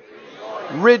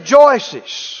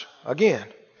rejoices. Again.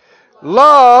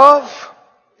 Love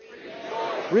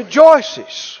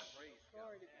rejoices.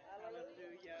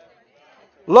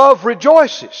 Love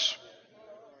rejoices.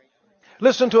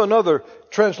 Listen to another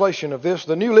translation of this,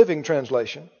 the New Living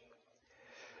Translation.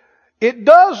 It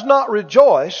does not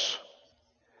rejoice,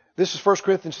 this is 1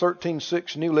 Corinthians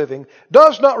 13:6, New Living,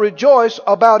 does not rejoice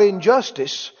about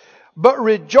injustice, but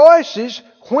rejoices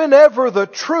whenever the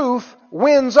truth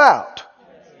wins out.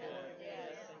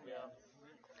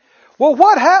 Well,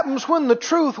 what happens when the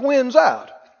truth wins out?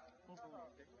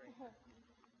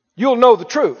 You'll know the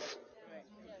truth.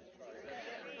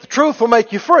 The truth will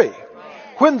make you free.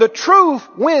 When the truth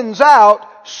wins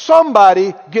out,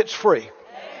 somebody gets free.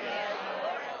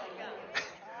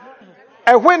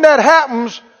 And when that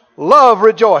happens, love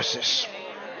rejoices.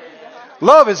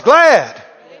 Love is glad.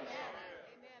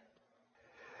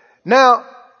 Now,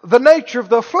 the nature of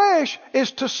the flesh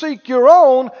is to seek your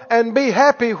own and be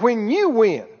happy when you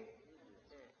win.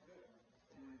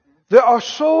 There are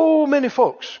so many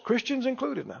folks, Christians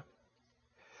included now,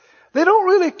 they don't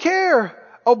really care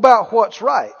about what's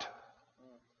right.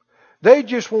 They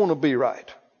just want to be right.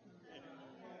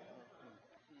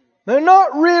 They're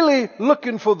not really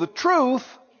looking for the truth.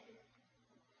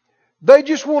 They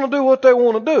just want to do what they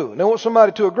want to do. They want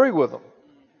somebody to agree with them.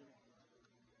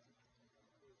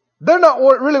 They're not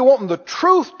really wanting the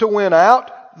truth to win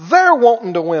out. They're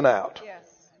wanting to win out. Yes.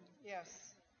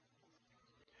 Yes.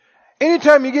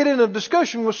 Anytime you get in a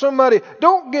discussion with somebody,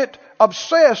 don't get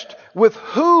obsessed with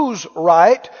who's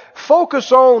right.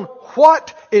 Focus on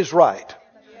what is right.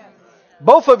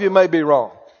 Both of you may be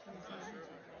wrong.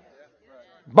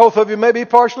 Both of you may be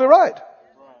partially right.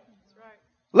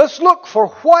 Let's look for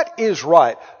what is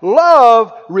right.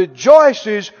 Love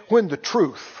rejoices when the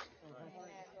truth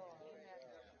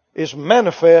is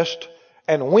manifest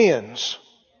and wins.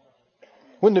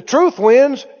 When the truth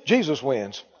wins, Jesus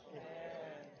wins.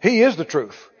 He is the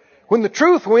truth. When the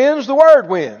truth wins, the Word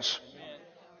wins.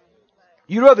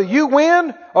 You'd rather you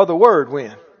win or the Word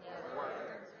win.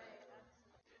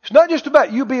 It's not just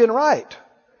about you being right.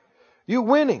 You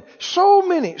winning. So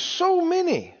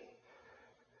many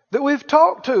that we've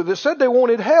talked to that said they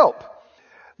wanted help.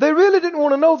 They really didn't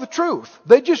want to know the truth.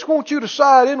 They just want you to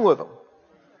side in with them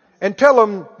and tell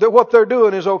them that what they're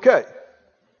doing is okay.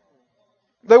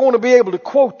 They want to be able to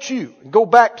quote you and go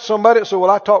back to somebody and say, well,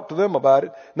 I talked to them about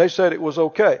it and they said it was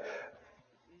okay.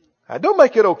 I don't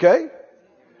make it okay.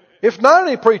 If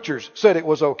 90 preachers said it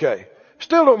was okay,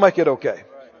 still don't make it okay.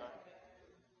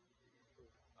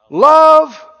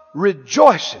 Love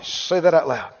rejoices. Say that out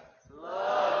loud.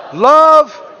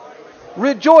 Love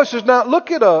rejoices. Now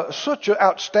look at such an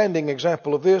outstanding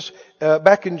example of this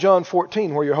back in John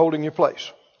 14 where you're holding your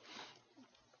place.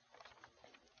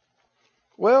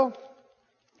 Well,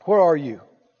 where are you?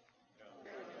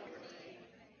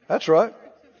 That's right.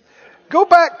 Go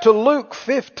back to Luke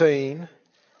 15,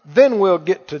 then we'll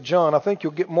get to John. I think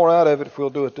you'll get more out of it if we'll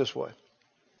do it this way.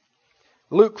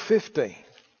 Luke 15.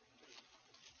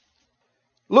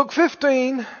 Luke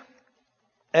 15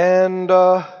 and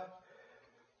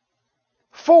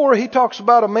 4, he talks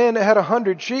about a man that had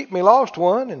 100 sheep and he lost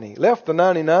one and he left the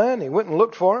 99. He went and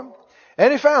looked for him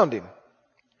and he found him.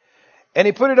 And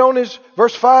he put it on his,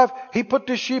 verse 5, he put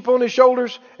this sheep on his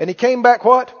shoulders and he came back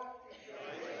what?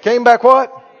 Came back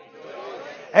what?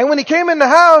 And when he came in the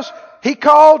house, he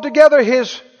called together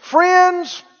his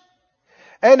friends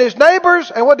and his neighbors.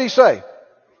 And what did he say?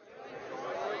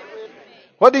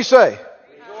 What did he say?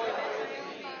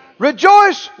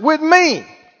 Rejoice with me.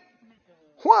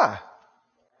 Why?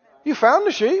 You found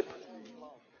the sheep.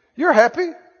 You're happy.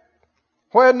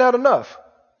 Why isn't that enough?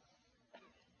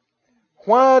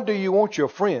 Why do you want your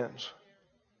friends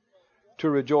to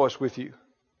rejoice with you?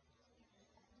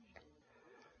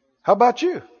 How about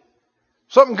you?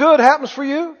 Something good happens for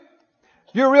you.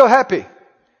 You're real happy.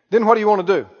 Then what do you want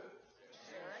to do?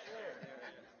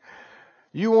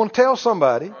 You want to tell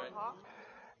somebody.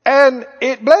 And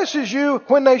it blesses you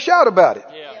when they shout about it.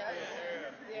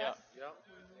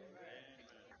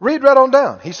 Read right on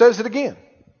down. He says it again.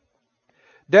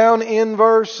 Down in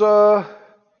verse, down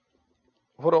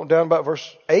about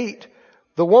verse 8.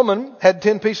 The woman had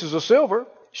 10 pieces of silver.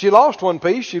 She lost one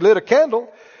piece. She lit a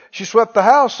candle. She swept the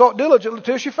house, sought diligently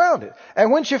till she found it. And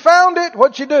when she found it,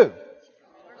 what'd she do?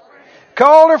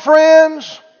 Called her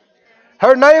friends,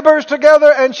 her neighbors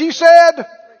together, and she said,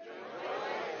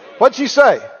 what'd she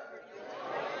say?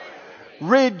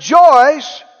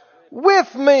 Rejoice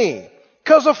with me,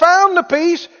 because I found the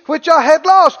piece which I had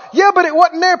lost. Yeah, but it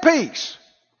wasn't their piece.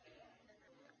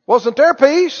 Wasn't their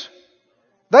piece.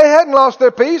 They hadn't lost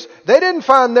their piece. They didn't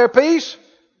find their piece.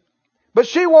 But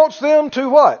she wants them to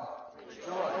what?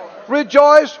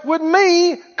 Rejoice with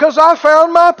me because I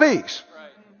found my peace.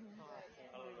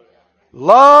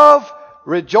 Love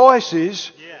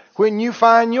rejoices when you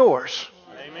find yours.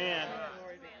 Amen.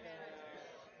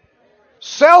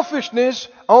 Selfishness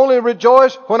only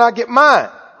rejoices when I get mine.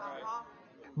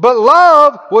 But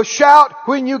love will shout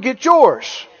when you get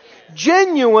yours.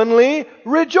 Genuinely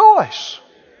rejoice.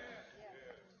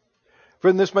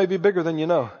 Friend, this may be bigger than you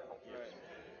know.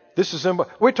 This is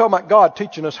we're talking about God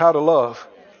teaching us how to love.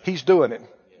 He's doing it.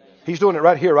 He's doing it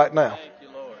right here, right now.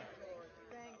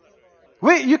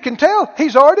 You can tell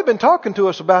He's already been talking to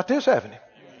us about this, haven't He?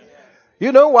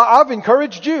 You know, I've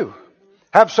encouraged you.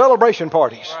 Have celebration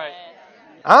parties.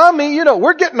 I mean,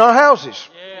 we're getting our houses.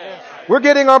 We're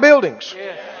getting our buildings.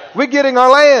 We're getting our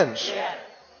lands.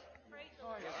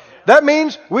 That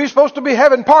means we're supposed to be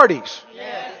having parties.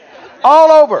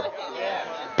 All over.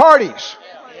 Parties.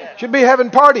 Should be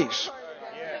having parties.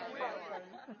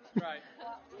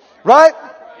 Right?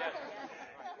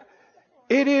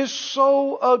 It is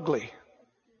so ugly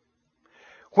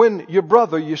when your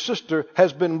brother, your sister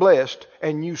has been blessed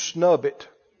and you snub it.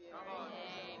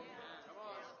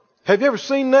 Have you ever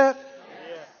seen that?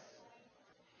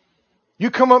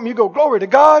 You come up and you go, glory to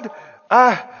God,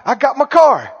 I got my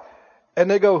car.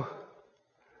 And they go,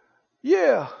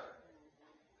 yeah,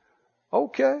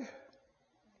 okay.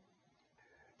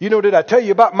 Did I tell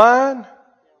you about mine?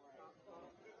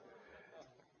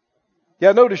 Yeah,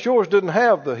 I noticed yours didn't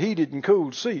have the heated and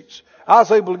cooled seats. I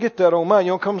was able to get that on mine.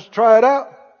 You want to come try it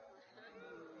out?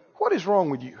 What is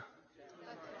wrong with you?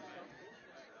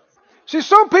 See,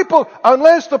 some people,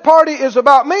 unless the party is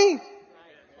about me,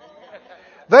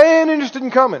 they ain't interested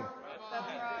in coming.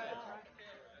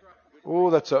 Oh,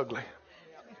 that's ugly.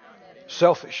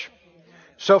 Selfish.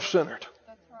 Self-centered.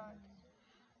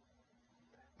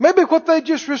 Maybe what they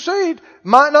just received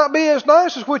might not be as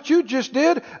nice as what you just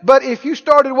did, but if you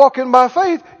started walking by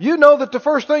faith, you know that the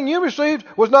first thing you received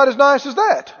was not as nice as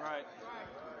that.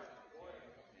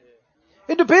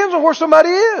 It depends on where somebody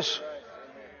is.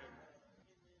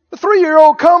 The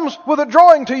 3-year-old comes with a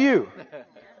drawing to you,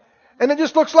 and it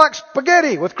just looks like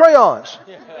spaghetti with crayons.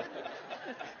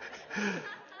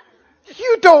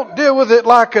 You don't deal with it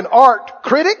like an art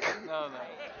critic.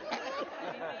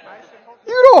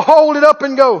 You don't hold it up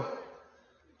and go,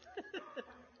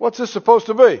 what's this supposed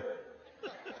to be?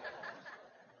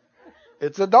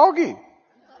 It's a doggy.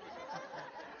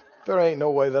 There ain't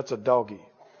no way that's a doggy.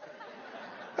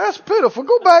 That's pitiful.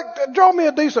 Go back, draw me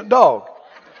a decent dog.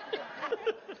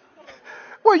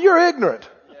 Well, you're ignorant.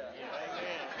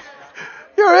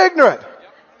 You're ignorant.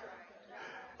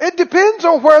 It depends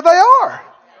on where they are.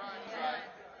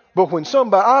 But when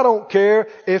somebody, I don't care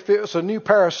if it's a new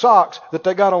pair of socks that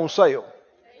they got on sale.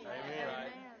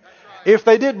 If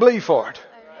they did believe for it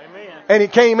and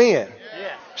it came in,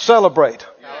 celebrate.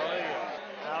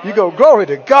 You go, glory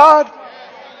to God.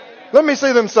 Let me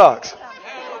see them socks.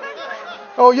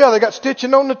 Oh yeah, they got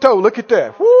stitching on the toe. Look at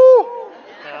that. Woo!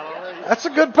 That's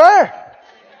a good pair.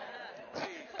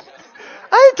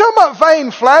 I ain't talking about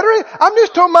vain flattery. I'm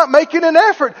just talking about making an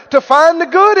effort to find the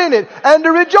good in it and to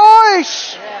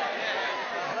rejoice.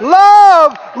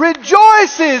 Love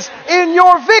rejoices in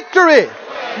your victory,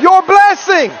 your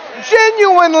blessing,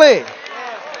 genuinely.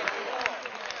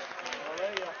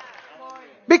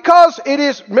 Because it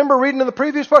is, remember reading in the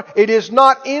previous part, it is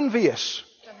not envious.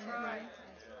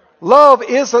 Love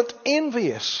isn't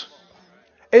envious.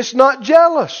 It's not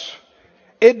jealous.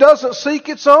 It doesn't seek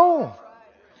its own.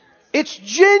 It's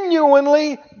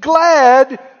genuinely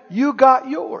glad you got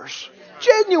yours.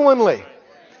 Genuinely.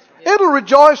 It'll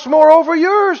rejoice more over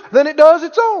yours than it does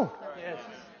its own.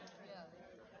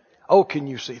 Oh, can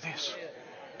you see this?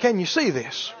 Can you see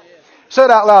this? Say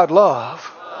it out loud. Love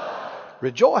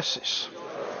rejoices.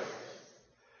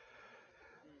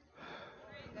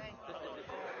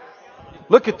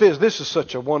 Look at this. This is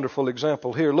such a wonderful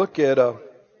example here. Look at,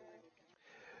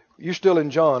 you're still in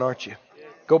John, aren't you?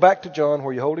 Go back to John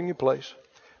where you're holding your place.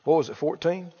 What was it,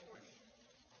 14?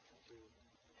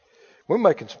 We're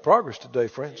making some progress today,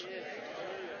 friends.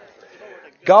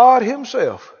 God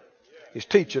Himself is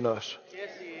teaching us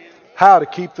how to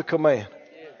keep the command.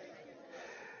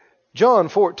 John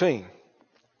 14.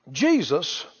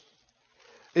 Jesus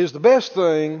is the best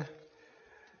thing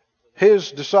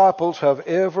His disciples have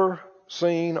ever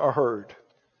seen or heard.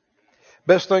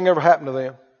 Best thing ever happened to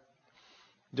them.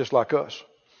 Just like us.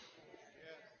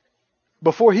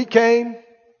 Before He came,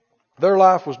 their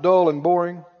life was dull and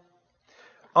boring,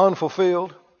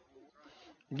 unfulfilled.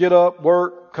 Get up,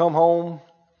 work, come home,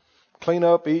 clean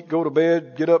up, eat, go to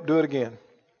bed, get up, do it again.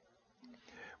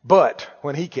 But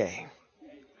when He came,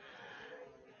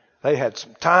 they had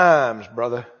some times,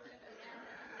 brother.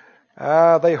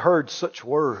 They heard such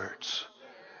words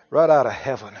right out of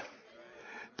heaven.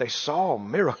 They saw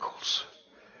miracles.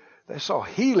 They saw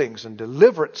healings and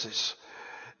deliverances.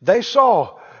 They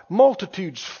saw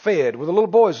multitudes fed with a little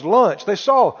boy's lunch. They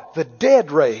saw the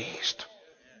dead raised.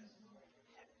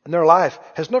 And their life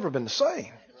has never been the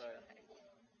same.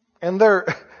 And they're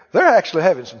actually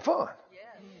having some fun.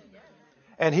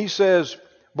 And He says,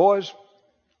 boys,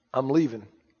 I'm leaving.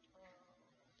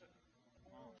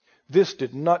 This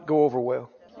did not go over well.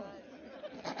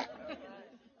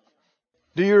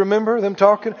 Do you remember them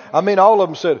talking? I mean, all of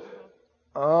them said,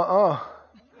 no.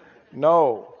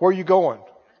 Where are you going?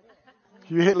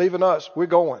 You ain't leaving us. We're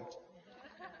going.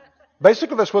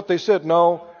 Basically, that's what they said.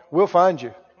 No, we'll find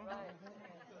you.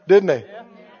 Didn't they?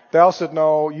 They all said,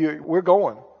 no, we're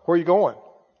going. Where are you going?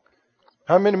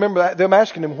 How many remember that? Them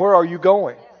asking Him, where are you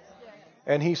going?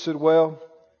 And He said, well,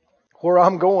 where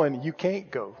I'm going, you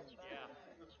can't go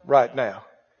right now.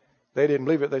 They didn't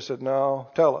believe it. They said, no,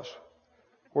 tell us.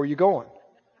 Where are you going?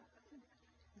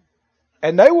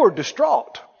 And they were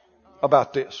distraught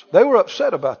about this. They were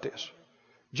upset about this.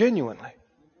 Genuinely.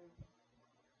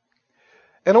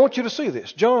 And I want you to see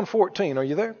this. John 14. Are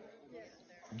you there?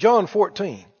 John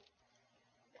 14.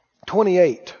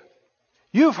 28.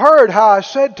 You've heard how I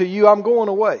said to you, I'm going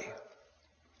away.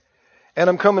 And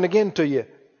I'm coming again to you.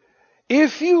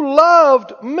 If you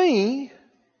loved me,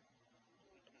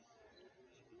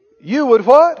 you would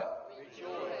what? Rejoice.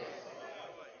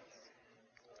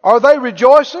 Are they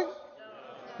rejoicing?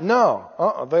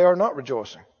 No. They are not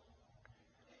rejoicing.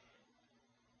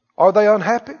 Are they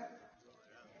unhappy?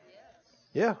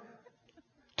 Yeah.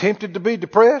 Tempted to be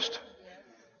depressed?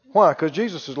 Why? Because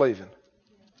Jesus is leaving.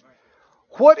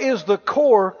 What is the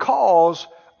core cause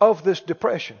of this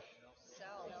depression?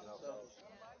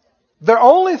 They're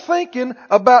only thinking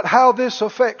about how this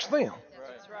affects them.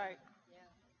 That's right.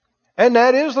 And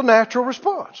that is the natural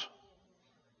response.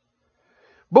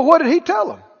 But what did He tell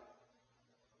them?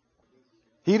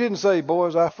 He didn't say,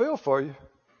 boys, I feel for you.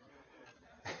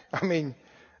 I mean,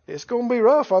 it's going to be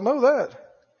rough. I know that.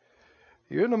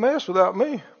 You're in a mess without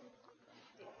me.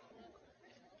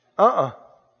 What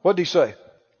did He say?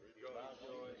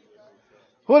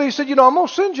 Well, He said, I'm going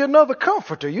to send you another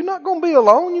comforter. You're not going to be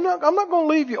alone. I'm not going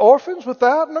to leave you orphans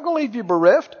without. I'm not going to leave you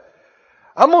bereft.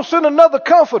 I'm going to send another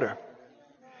comforter.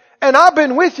 And I've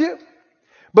been with you.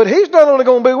 But He's not only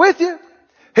going to be with you,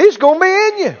 He's going to be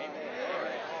in you.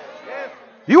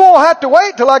 You won't have to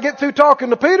wait till I get through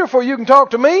talking to Peter before you can talk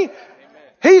to me.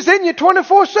 He's in you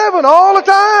 24/7 all the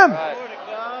time.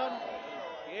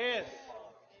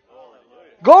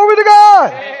 Glory to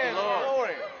God. Yes,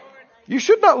 Lord. You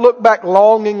should not look back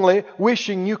longingly,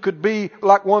 wishing you could be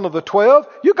like one of the 12.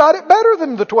 You got it better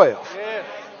than the 12. Yes.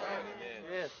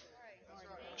 Yes.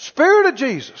 Spirit of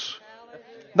Jesus.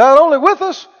 Not only with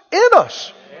us, in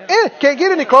us. Can't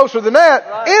get any closer than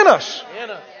that. In us. In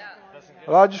us.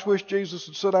 Well, I just wish Jesus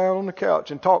would sit down on the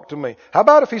couch and talk to me. How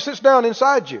about if He sits down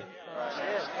inside you?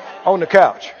 On the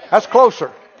couch. That's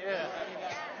closer.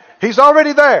 He's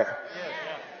already there.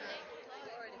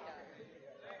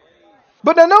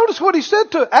 But now notice what He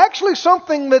said to actually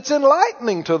something that's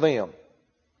enlightening to them.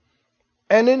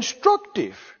 And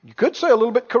instructive. You could say a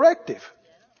little bit corrective.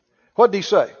 What did He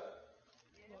say?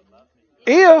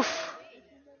 If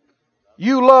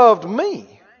you loved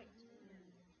me,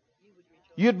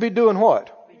 you'd be doing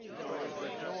what?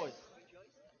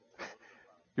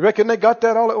 You reckon they got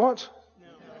that all at once?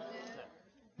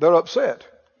 They're upset.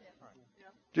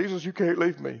 Jesus, you can't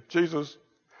leave me. Jesus,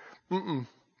 where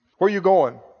are you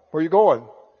going? Where are you going?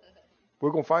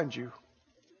 We're going to find you.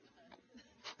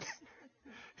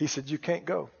 He said, you can't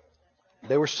go.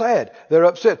 They were sad. They're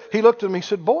upset. He looked at them and He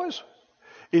said, boys,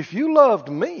 if you loved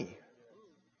me,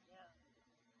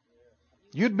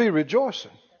 you'd be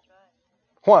rejoicing.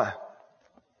 Why?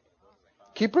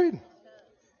 Keep reading.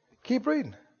 Keep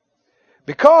reading.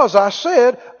 Because I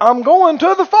said, I'm going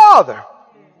to the Father.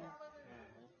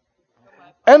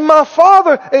 And my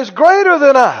Father is greater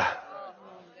than I.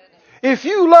 If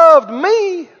you loved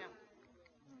me,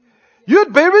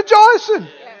 you'd be rejoicing.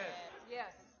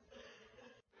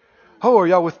 Oh, are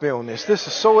y'all with me on this? This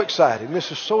is so exciting.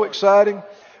 This is so exciting.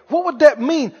 What would that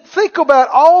mean? Think about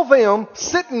all them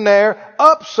sitting there,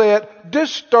 upset,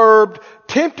 disturbed,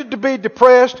 tempted to be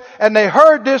depressed, and they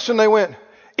heard this and they went,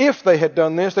 if they had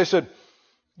done this, they said,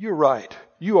 you're right.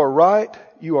 You are right.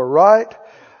 You are right.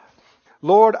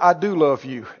 Lord, I do love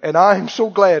you, and I am so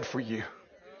glad for you.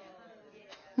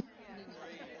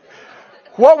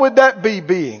 What would that be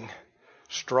being?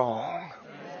 Strong.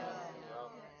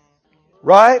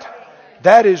 Right?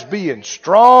 That is being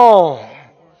strong.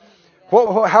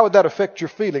 How would that affect your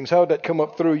feelings? How would that come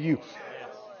up through you?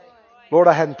 Lord,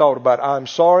 I hadn't thought about it. I'm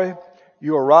sorry.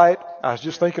 You are right. I was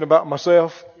just thinking about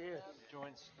myself.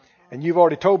 And you've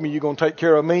already told me you're going to take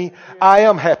care of me. I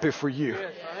am happy for you.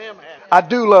 I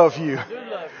do love you.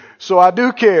 So I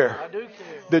do care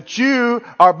that you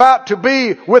are about to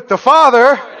be with the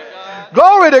Father.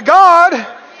 Glory to God.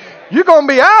 You're going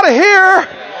to be out of here.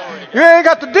 You ain't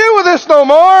got to deal with this no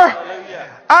more.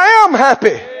 I am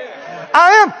happy.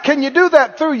 I am. Can you do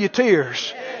that through your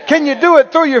tears? Can you do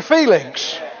it through your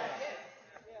feelings?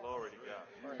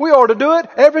 We ought to do it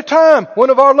every time one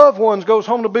of our loved ones goes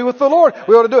home to be with the Lord.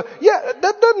 We ought to do it. Yeah,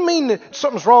 that doesn't mean that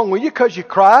something's wrong with you because you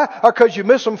cry or because you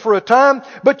miss them for a time.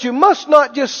 But you must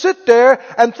not just sit there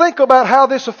and think about how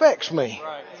this affects me.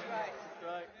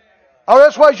 Or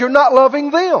that's why you're not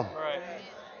loving them.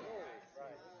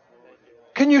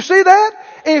 Can you see that?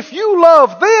 If you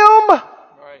love them,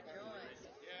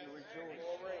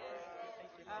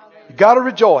 you got to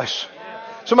rejoice.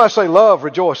 Somebody say, love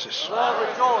rejoices. Love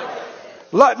rejoices.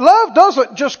 Love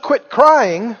doesn't just quit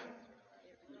crying.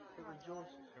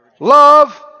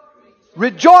 Love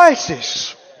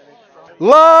rejoices.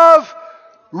 Love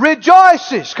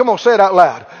rejoices. Come on, say it out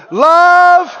loud.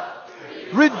 Love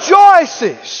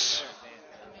rejoices.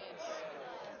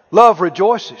 Love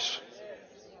rejoices.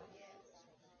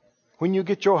 When you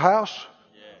get your house,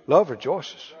 love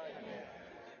rejoices.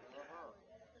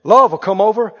 Love will come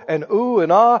over and ooh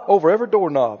and ah over every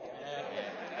doorknob.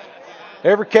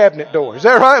 Every cabinet door. Is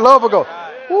that right? Love will go,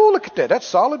 ooh, look at that. That's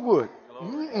solid wood.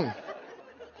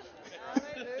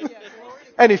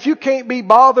 And if you can't be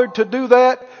bothered to do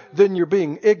that, then you're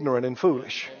being ignorant and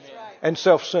foolish and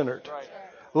self-centered.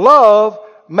 Love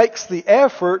makes the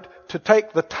effort to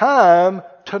take the time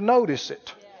to notice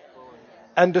it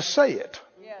and to say it.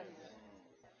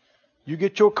 You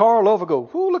get your car, love will go,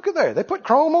 ooh, look at that. They put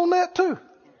chrome on that too.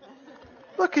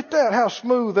 Look at that, how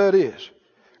smooth that is.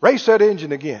 Race that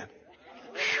engine again.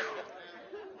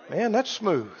 Whew. Man, that's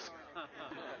smooth.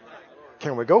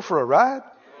 Can we go for a ride?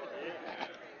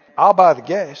 I'll buy the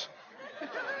gas.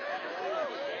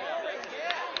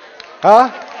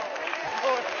 Huh?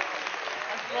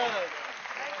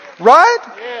 Right?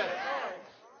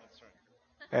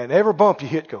 And every bump you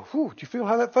hit go, whew, did you feel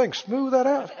how that thing smoothed that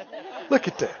out? Look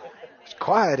at that. It's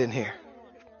quiet in here.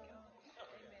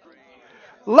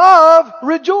 Love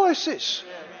rejoices.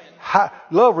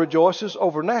 Love rejoices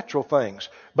over natural things,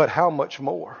 but how much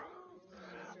more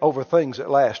over things that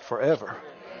last forever.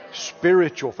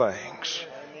 Spiritual things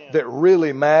that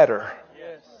really matter.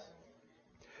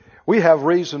 We have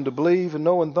reason to believe and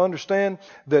know and understand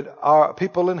that our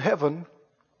people in heaven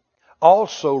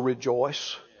also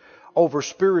rejoice over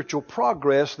spiritual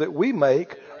progress that we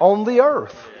make on the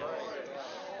earth.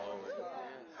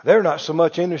 They're not so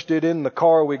much interested in the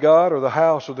car we got or the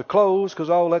house or the clothes, because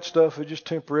all that stuff is just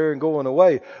temporary and going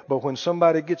away. But when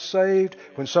somebody gets saved,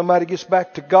 when somebody gets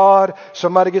back to God,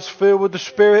 somebody gets filled with the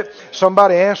Spirit,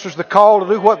 somebody answers the call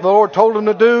to do what the Lord told them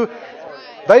to do,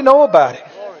 they know about it.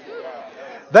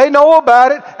 They know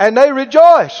about it and they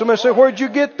rejoice. Somebody say, where'd you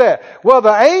get that? Well,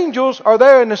 the angels are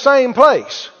there in the same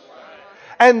place.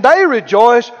 And they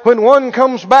rejoice when one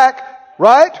comes back,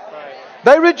 right?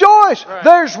 They rejoice.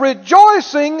 There's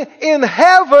rejoicing in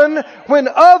heaven when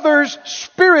others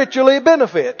spiritually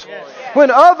benefit.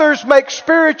 When others make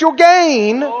spiritual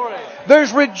gain,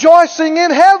 there's rejoicing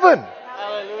in heaven.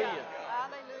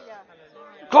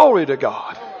 Glory to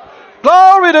God.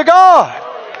 Glory to God.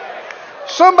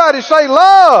 Somebody say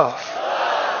love.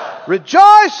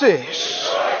 Rejoices.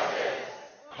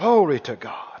 Glory to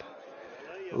God.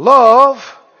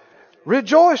 Love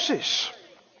rejoices.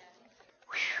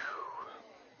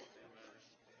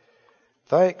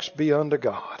 Thanks be unto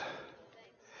God.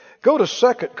 Go to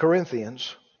 2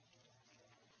 Corinthians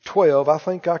 12. I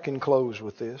think I can close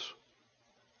with this.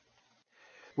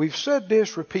 We've said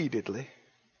this repeatedly,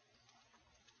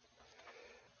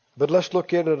 but let's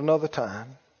look at it another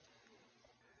time.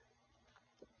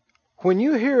 When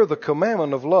you hear the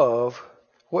commandment of love,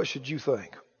 what should you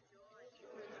think?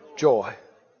 Joy.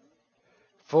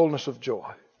 Fullness of joy.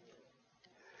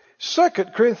 2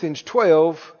 Corinthians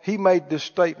 12, he made this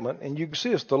statement, and you can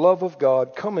see it's the love of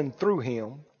God coming through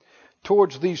him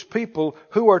towards these people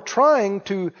who are trying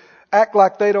to act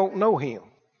like they don't know him.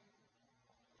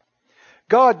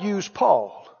 God used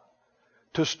Paul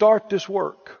to start this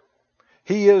work.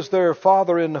 He is their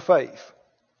father in the faith.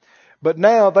 But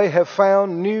now they have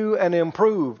found new and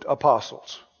improved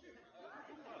apostles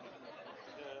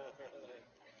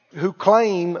who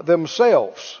claim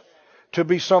themselves to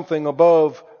be something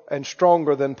above and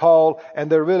stronger than Paul,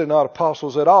 and they're really not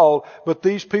apostles at all. But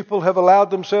these people have allowed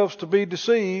themselves to be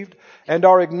deceived and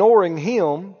are ignoring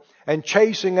him and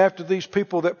chasing after these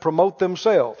people that promote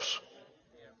themselves.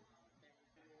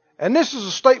 And this is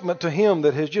a statement to him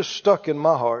that has just stuck in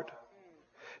my heart.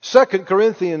 2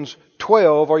 Corinthians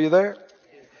 12, are you there?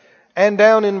 And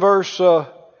down in verse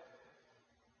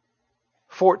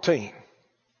 14.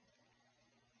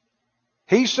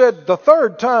 He said, the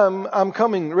third time I'm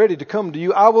ready to come to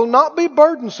you, I will not be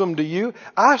burdensome to you.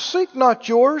 I seek not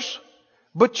yours,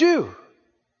 but you.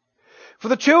 For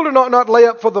the children ought not lay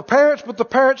up for the parents, but the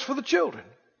parents for the children.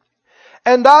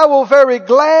 And I will very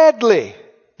gladly,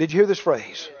 did you hear this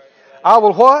phrase? I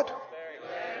will what?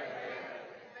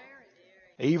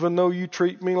 Even though you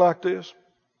treat me like this,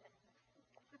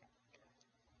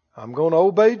 I'm going to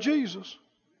obey Jesus.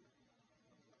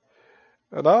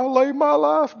 And I'll lay my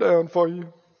life down for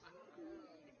you.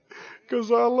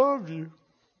 Because I love you.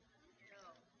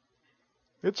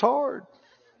 It's hard.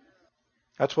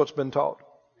 That's what's been taught.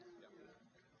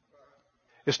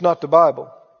 It's not the Bible.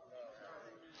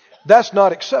 That's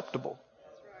not acceptable.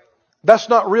 That's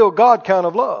not real God kind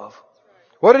of love.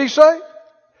 What did he say?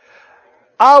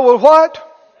 I will what?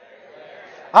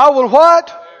 I will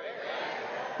what?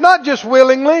 Not just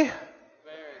willingly.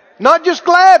 Not just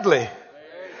gladly.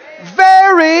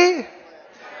 Very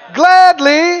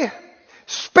gladly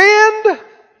spend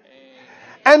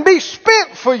and be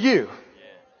spent for you.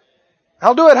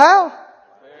 I'll do it how?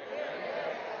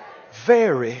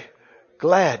 Very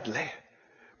gladly.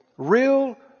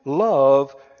 Real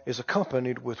love is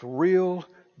accompanied with real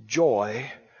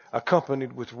joy,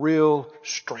 accompanied with real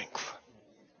strength.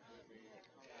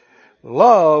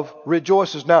 Love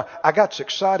rejoices. Now, I got so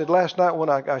excited last night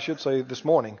I should say this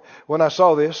morning, when I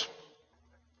saw this.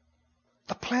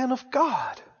 The plan of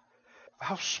God.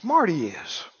 How smart he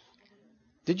is.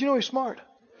 Did you know he's smart?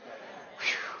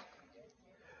 Whew.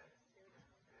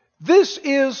 This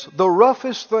is the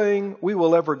roughest thing we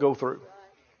will ever go through.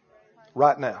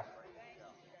 Right now.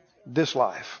 This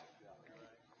life.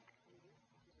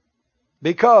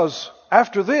 Because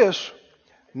after this,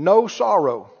 no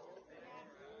sorrow,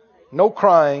 no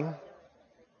crying,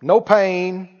 no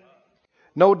pain,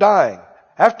 no dying.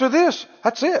 After this,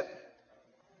 that's it.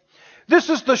 This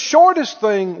is the shortest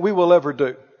thing we will ever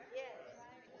do.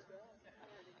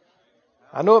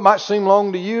 I know it might seem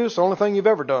long to you. It's the only thing you've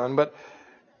ever done, but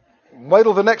wait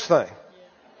till the next thing.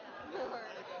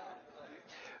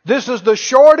 This is the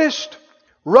shortest,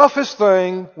 roughest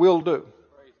thing we'll do.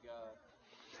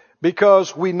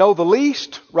 Because we know the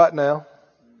least right now.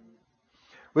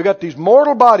 We got these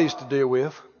mortal bodies to deal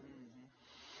with.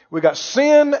 We got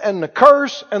sin and the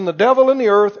curse and the devil in the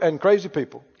earth and crazy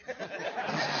people.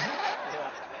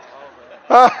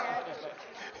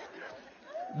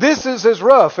 This is as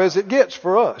rough as it gets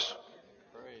for us.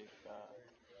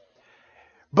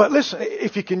 But listen,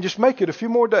 if you can just make it a few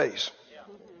more days,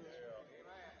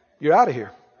 you're out of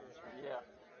here.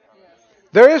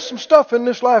 There is some stuff in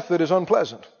this life that is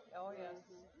unpleasant.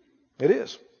 It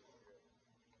is.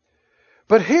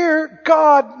 But here,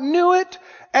 God knew it,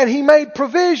 and He made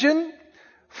provision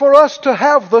for us to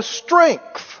have the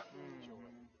strength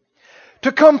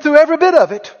to come through every bit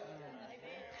of it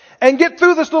and get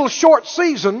through this little short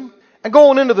season and go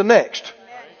on into the next.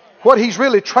 What He's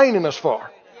really training us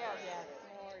for.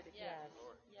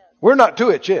 We're not to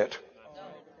it yet.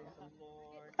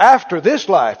 After this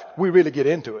life, we really get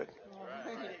into it.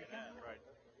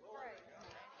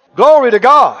 Glory to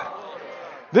God.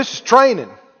 This is training.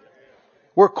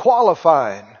 We're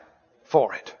qualifying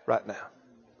for it right now.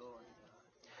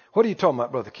 What are you talking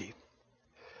about, Brother Keith?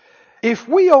 If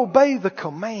we obey the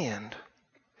command,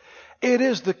 it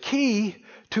is the key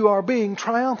to our being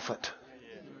triumphant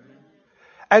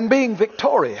and being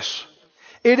victorious.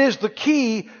 It is the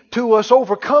key to us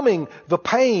overcoming the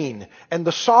pain and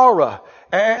the sorrow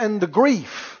and the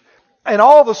grief and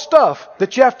all the stuff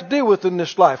that you have to deal with in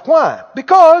this life. Why?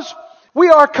 Because we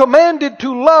are commanded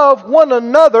to love one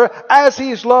another as He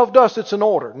has loved us. It's an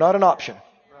order, not an option.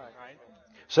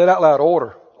 Say it out loud.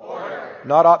 Order.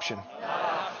 Not option.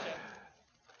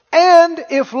 And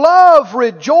if love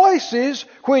rejoices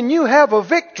when you have a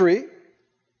victory,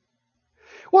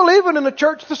 well, even in a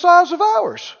church the size of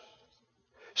ours,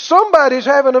 somebody's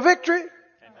having a victory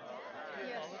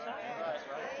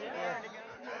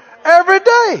every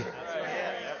day.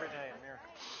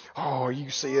 Oh, are you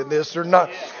seeing this or not?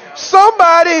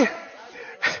 Somebody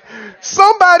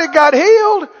got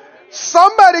healed.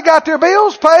 Somebody got their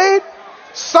bills paid.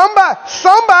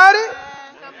 Somebody.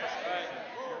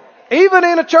 Even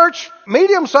in a church,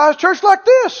 medium-sized church like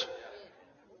this.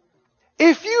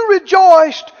 If you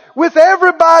rejoiced with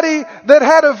everybody that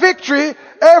had a victory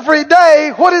every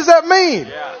day, what does that mean?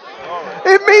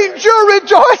 It means you're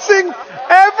rejoicing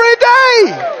every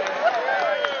day.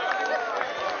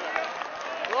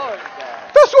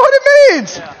 That's what it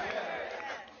means.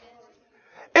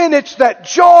 And it's that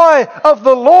joy of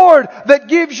the Lord that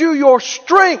gives you your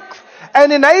strength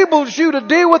and enables you to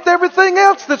deal with everything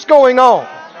else that's going on.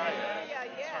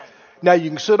 Now you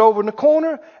can sit over in the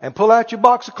corner and pull out your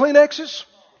box of Kleenexes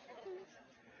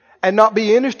and not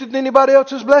be interested in anybody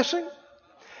else's blessing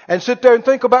and sit there and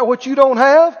think about what you don't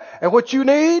have and what you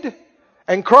need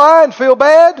and cry and feel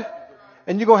bad,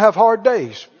 and you're going to have hard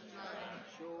days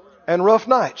and rough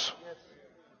nights.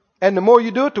 And the more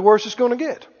you do it, the worse it's going to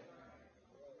get.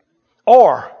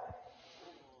 Or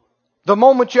the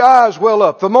moment your eyes well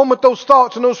up, the moment those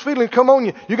thoughts and those feelings come on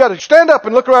you, you got to stand up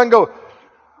and look around and go,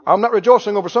 I'm not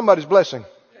rejoicing over somebody's blessing.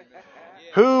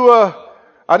 Who,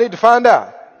 I need to find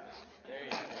out.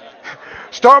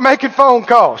 Start making phone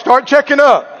calls. Start checking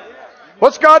up.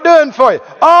 What's God doing for you?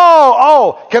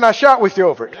 Oh, can I shout with you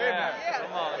over it?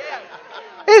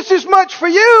 It's as much for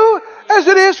you as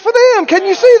it is for them. Can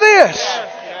you see this?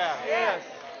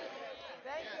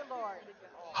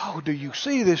 Oh, do you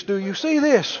see this? Do you see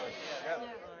this?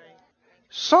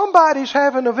 Somebody's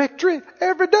having a victory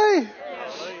every day.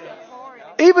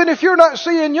 Even if you're not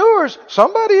seeing yours,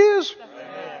 somebody is.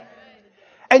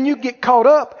 And you get caught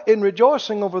up in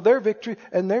rejoicing over their victory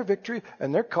and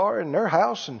their car and their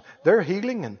house and their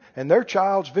healing and their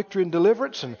child's victory and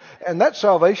deliverance and that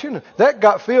salvation, that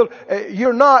got filled.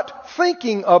 You're not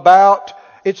thinking about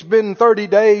it's been 30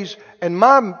 days and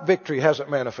my victory hasn't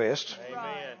manifested.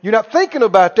 You're not thinking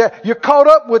about that. You're caught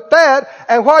up with that,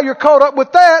 and while you're caught up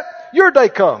with that, your day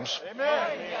comes.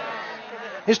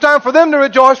 It's time for them to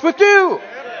rejoice with you.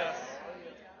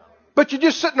 But you're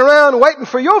just sitting around waiting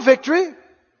for your victory.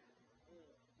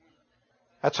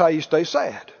 That's how you stay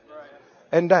sad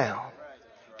and down.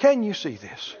 Can you see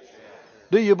this?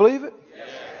 Do you believe it?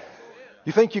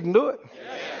 You think you can do it?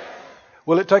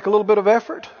 Will it take a little bit of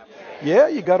effort? Yeah,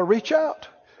 you got to reach out.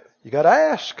 You got to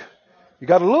ask. You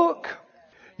got to look.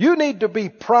 You need to be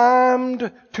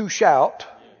primed to shout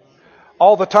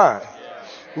all the time.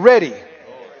 Ready.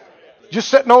 Just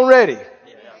sitting on ready.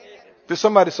 Did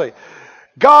somebody say,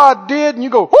 God did, and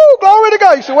you go, whoo, glory to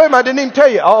God. You say, wait a minute, I didn't even tell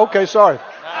you. Oh, okay, sorry.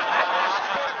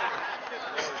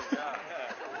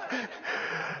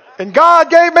 And God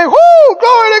gave me, whoo,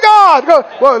 glory to God.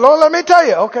 Well, Lord, let me tell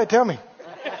you. Okay, tell me.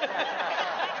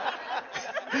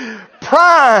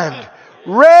 Primed,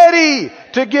 ready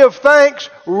to give thanks,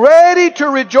 ready to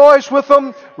rejoice with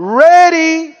them,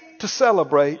 ready to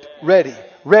celebrate, ready.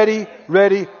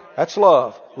 That's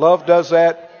love. Love does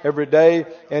that every day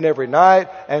and every night,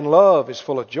 and love is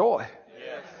full of joy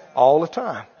all the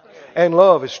time. And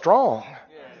love is strong.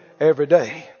 every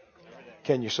day.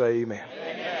 Can you say amen?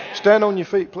 Stand on your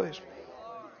feet, please.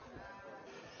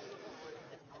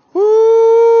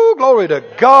 Woo! Glory to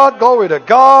God, glory to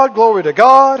God, glory to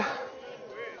God.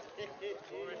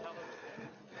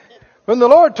 When the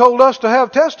Lord told us to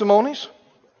have testimonies,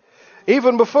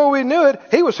 even before we knew it,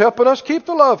 He was helping us keep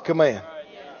the love command.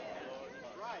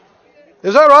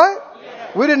 Is that right?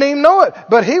 We didn't even know it,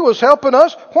 but He was helping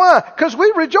us. Why? Because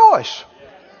we rejoice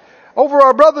over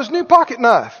our brother's new pocket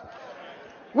knife.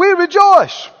 We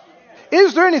rejoice.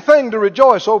 Is there anything to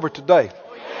rejoice over today?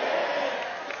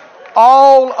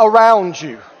 All around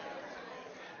you.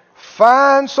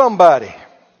 Find somebody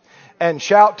and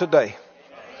shout today.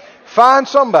 Find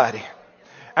somebody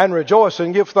and rejoice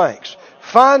and give thanks.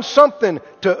 Find something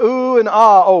to ooh and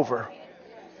ah over.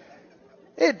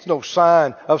 It's no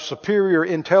sign of superior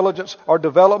intelligence or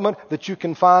development that you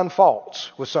can find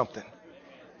faults with something.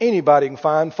 Anybody can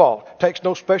find fault. It takes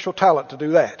no special talent to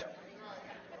do that.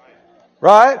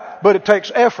 Right? But it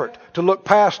takes effort to look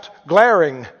past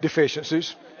glaring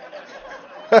deficiencies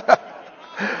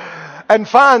and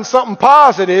find something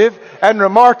positive and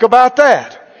remark about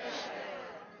that.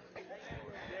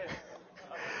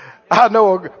 I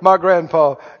know my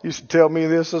grandpa used to tell me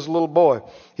this as a little boy.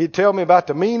 He'd tell me about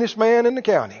the meanest man in the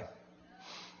county.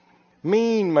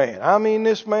 Mean man. I mean,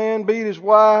 this man beat his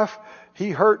wife. He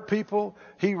hurt people.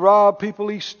 He robbed people.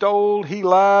 He stole. He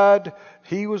lied.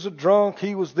 He was a drunk.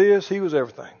 He was this. He was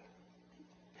everything.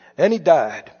 And he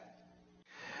died.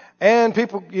 And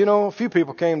people, a few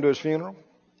people came to his funeral.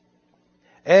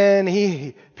 And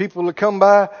people would come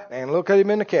by and look at him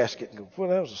in the casket and go, well,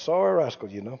 that was a sorry rascal,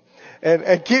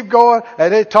 And keep going.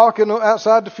 And they're talking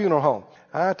outside the funeral home.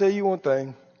 I tell you one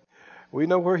thing. We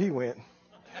know where he went.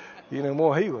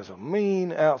 Boy, he was a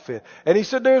mean outfit. And he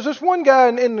said there's this one guy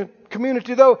in the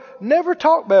community, though, never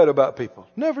talked bad about people.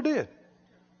 Never did.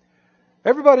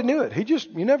 Everybody knew it.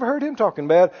 You never heard him talking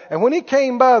bad. And when he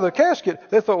came by the casket,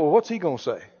 they thought, well, what's he going to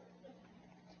say?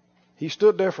 He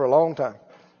stood there for a long time.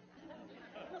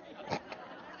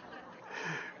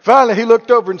 Finally, he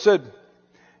looked over and said,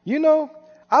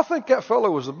 I think that fellow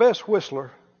was the best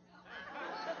whistler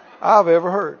I've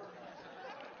ever heard.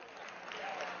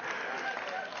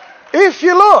 If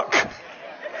you look,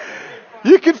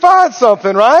 you can find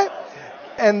something, right?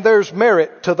 And there's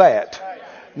merit to that,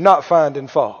 not finding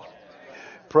fault.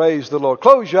 Praise the Lord.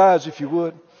 Close your eyes if you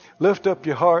would. Lift up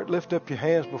your heart. Lift up your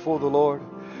hands before the Lord.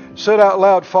 Say out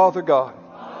loud, Father God,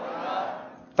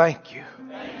 thank you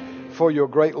for your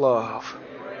great love.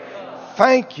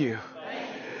 Thank you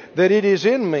that it is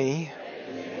in me.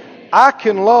 I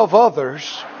can love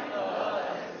others,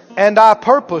 and I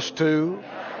purpose to.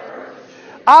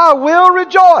 I will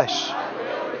rejoice.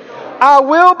 I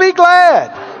will be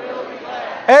glad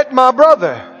at my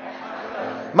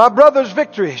brother's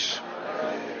victories,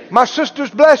 my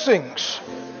sister's blessings.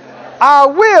 I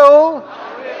will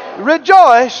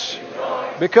rejoice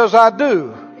because I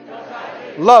do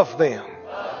love them.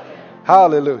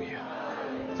 Hallelujah.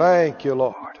 Thank you,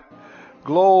 Lord.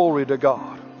 Glory to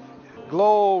God.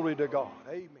 Glory to God.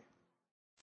 Amen.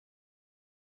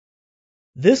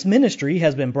 This ministry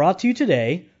has been brought to you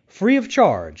today free of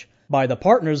charge by the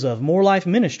partners of More Life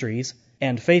Ministries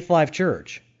and Faith Life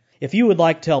Church. If you would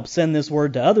like to help send this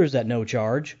word to others at no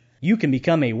charge, you can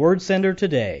become a word sender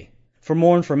today. For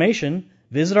more information,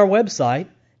 visit our website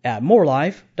at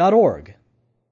morelife.org.